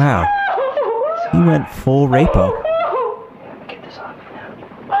 Wow. He went full rapo. Get this off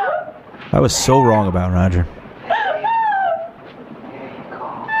now. I was so wrong about Roger. There you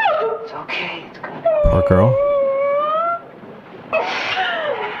go. It's okay. It's gonna be Poor girl.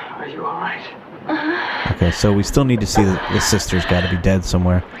 Are you alright? Okay, so we still need to see that the sister's got to be dead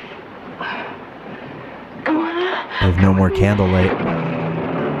somewhere. I have no more candlelight.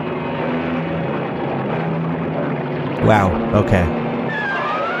 Wow, okay.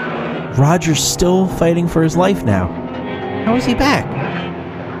 Roger's still fighting for his life now. How is he back?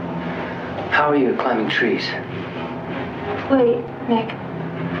 How are you at climbing trees? Wait, Nick.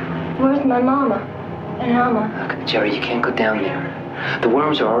 Where's my mama and Mama? Look, Jerry, you can't go down there. The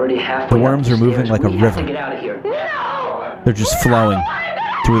worms are already halfway. The worms are moving like a We have to river. get out of here. No! They're just flowing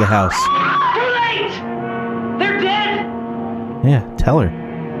through the house. Too late! They're dead! Yeah, tell her.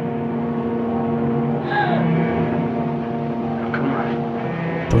 Come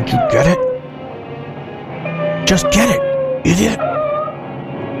on. Don't you get it? Just get it, idiot.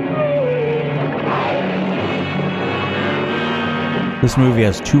 This movie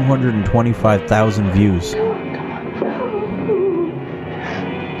has 225,000 views. How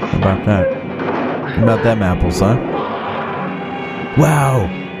about that? How about them apples, huh? Wow.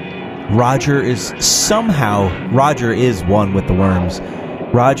 Roger is one with the worms.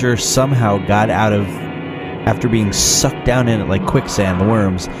 Roger somehow got out of, after being sucked down in it like quicksand, the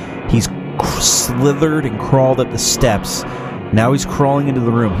worms. He's slithered and crawled up the steps. Now he's crawling into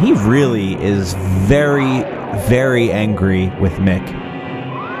the room. He really is very, very angry with Mick.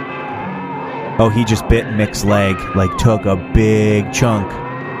 Oh, he just bit Mick's leg, like took a big chunk.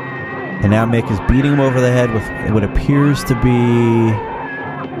 And now Mick is beating him over the head with what appears to be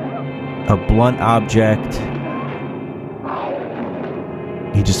a blunt object.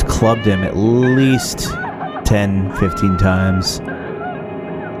 He just clubbed him at least 10, 15 times.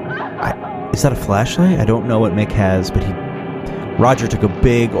 Is that a flashlight? I don't know what Mick has, but Roger took a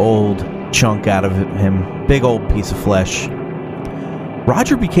big old chunk out of him. Big old piece of flesh.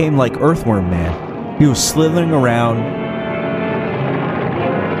 Roger became like Earthworm Man. He was slithering around.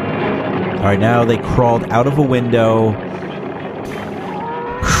 Alright, now they crawled out of a window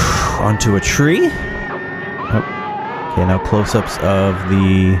onto a tree. Oh. Okay, now close-ups of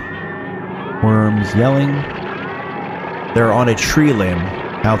the worms yelling. They're on a tree limb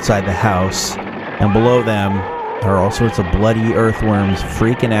outside the house, and below them are all sorts of bloody earthworms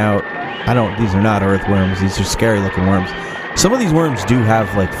freaking out. These are not earthworms, these are scary-looking worms. Some of these worms do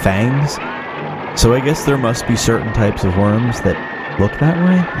have, like, fangs, so I guess there must be certain types of worms that look that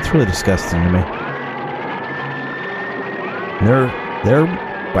way. It's really disgusting to me. They're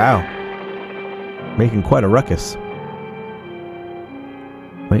wow, making quite a ruckus.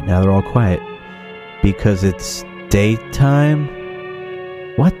 Wait, now they're all quiet because it's daytime.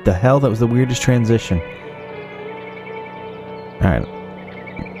 What the hell? That was the weirdest transition. All right,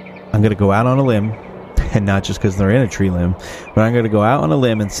 I'm gonna go out on a limb, and not just because they're in a tree limb, but I'm gonna go out on a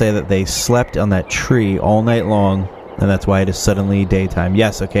limb and say that they slept on that tree all night long. And that's why it is suddenly daytime.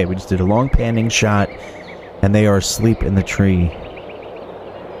 Yes, okay, we just did a long panning shot, and they are asleep in the tree.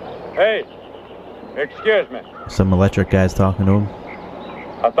 Hey, excuse me. Some electric guy's talking to him.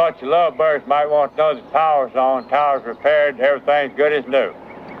 I thought you lovebirds might want to know the power's on, tower's repaired, everything's good as new.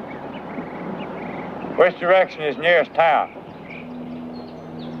 Which direction is nearest town?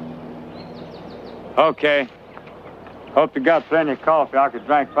 Okay. Hope you got plenty of coffee. I could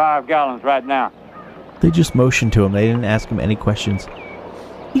drink 5 gallons right now. They just motioned to him. They didn't ask him any questions.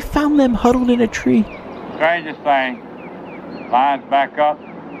 He found them huddled in a tree. Strangest thing. Lines back up.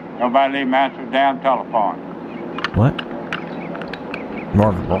 Nobody even answers the damn telephone. What?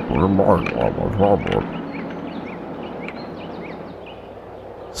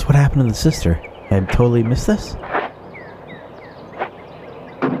 So what happened to the sister? I totally missed this?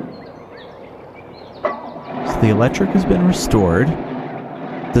 So the electric has been restored.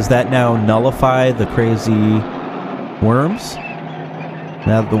 Does that now nullify the crazy worms?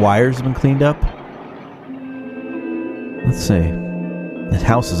 Now that the wires have been cleaned up? Let's see. This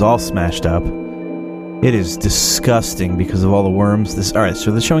house is all smashed up. It is disgusting because of all the worms. Alright,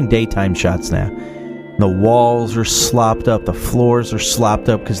 so they're showing daytime shots now. The walls are slopped up. The floors are slopped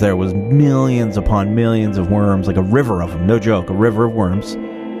up because there was millions upon millions of worms. Like a river of them. No joke. A river of worms.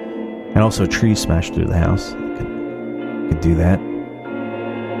 And also trees smashed through the house. Could do that.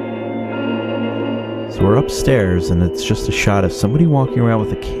 So we're upstairs, and it's just a shot of somebody walking around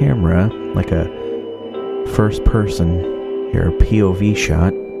with a camera, like a first person, here, a POV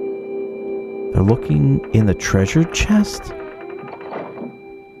shot. They're looking in the treasure chest?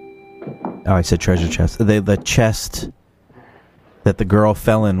 Oh, I said treasure chest. The chest that the girl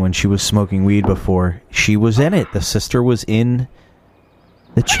fell in when she was smoking weed before. She was in it. The sister was in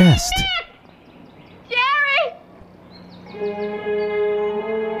the chest.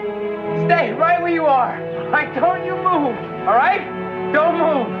 Stay right where you are. Don't you move, all right? Don't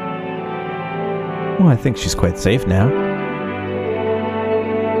move. Well, I think she's quite safe now.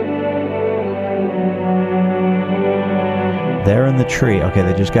 They're in the tree. Okay,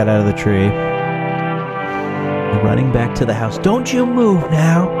 they just got out of the tree. They're running back to the house. Don't you move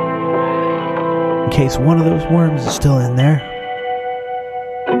now. In case one of those worms is still in there.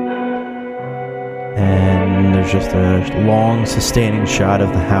 And there's just a long, sustaining shot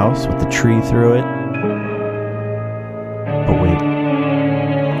of the house with the tree through it.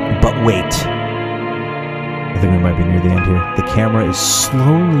 But wait. I think we might be near the end here. The camera is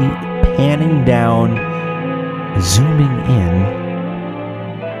slowly panning down, zooming in.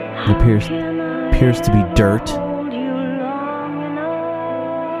 It appears to be dirt.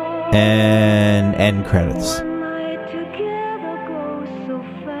 And end credits.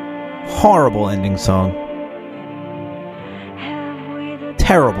 Horrible ending song.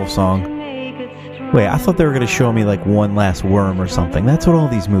 Terrible song. Wait, I thought they were going to show me like one last worm or something. That's what all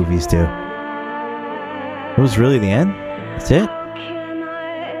these movies do. It was really the end? That's it?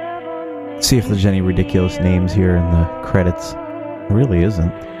 Let's see if there's any ridiculous names here in the credits. There really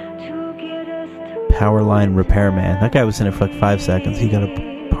isn't. Powerline Repairman. That guy was in it for like 5 seconds. He got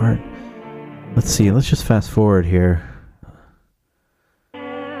a part. Let's see. Let's just fast forward here.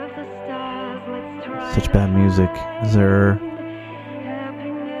 Such bad music. Is there...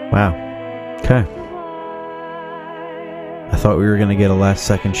 Wow. Okay. I thought we were going to get a last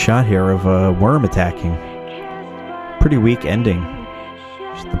second shot here of a worm attacking. Pretty weak ending.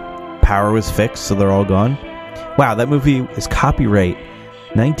 Just the power was fixed, so they're all gone. Wow, that movie is copyright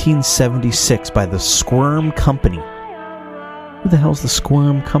 1976 by the Squirm Company. Who the hell's the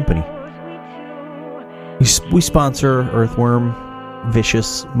Squirm Company? We sponsor Earthworm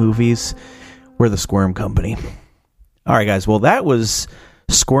Vicious movies. We're the Squirm Company. Alright guys, well that was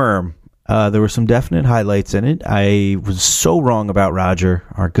Squirm. There were some definite highlights in it. I was so wrong about Roger.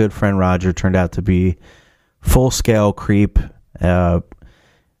 Our good friend Roger turned out to be full-scale creep,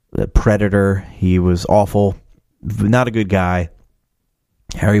 predator. He was awful. Not a good guy.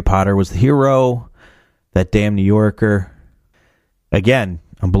 Harry Potter was the hero. That damn New Yorker. Again,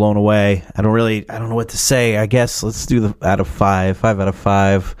 I'm blown away. I don't know what to say. I guess let's do the out of 5. 5 out of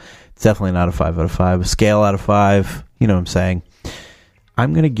 5. It's definitely not a 5 out of 5. A scale out of 5. You know what I'm saying.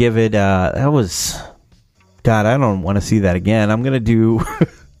 I'm going to give it, that was, God, I don't want to see that again. I'm going to do,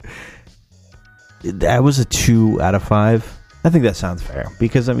 that was a 2 out of 5. I think that sounds fair.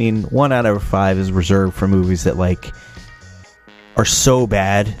 Because, I mean, 1 out of 5 is reserved for movies that, like, are so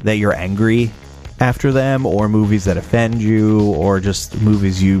bad that you're angry after them, or movies that offend you, or just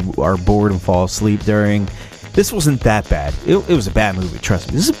movies you are bored and fall asleep during. This wasn't that bad. It was a bad movie,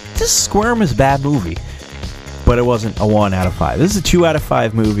 trust me. This Squirm is a bad movie. But it wasn't a 1 out of 5. This is a 2 out of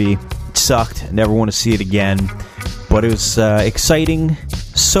 5 movie. It sucked. Never want to see it again. But it was exciting.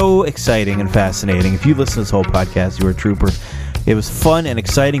 So exciting and fascinating. If you listen to this whole podcast, you were a trooper. It was fun and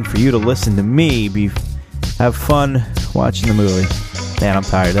exciting for you to listen to me. Have fun watching the movie. Man, I'm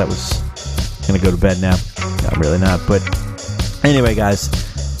tired. That was... I'm going to go to bed now. No, I'm really not. But anyway, guys.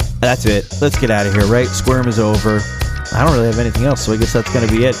 That's it. Let's get out of here, right? Squirm is over. I don't really have anything else, so I guess that's going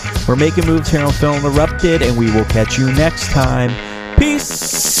to be it. We're making moves here on Film Erupted, and we will catch you next time.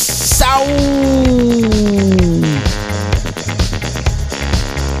 Peace out!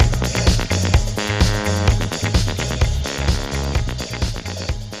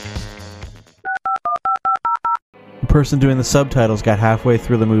 The person doing the subtitles got halfway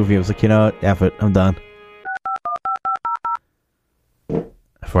through the movie. I was like, you know what? F it. I'm done. I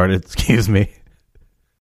farted. Excuse me.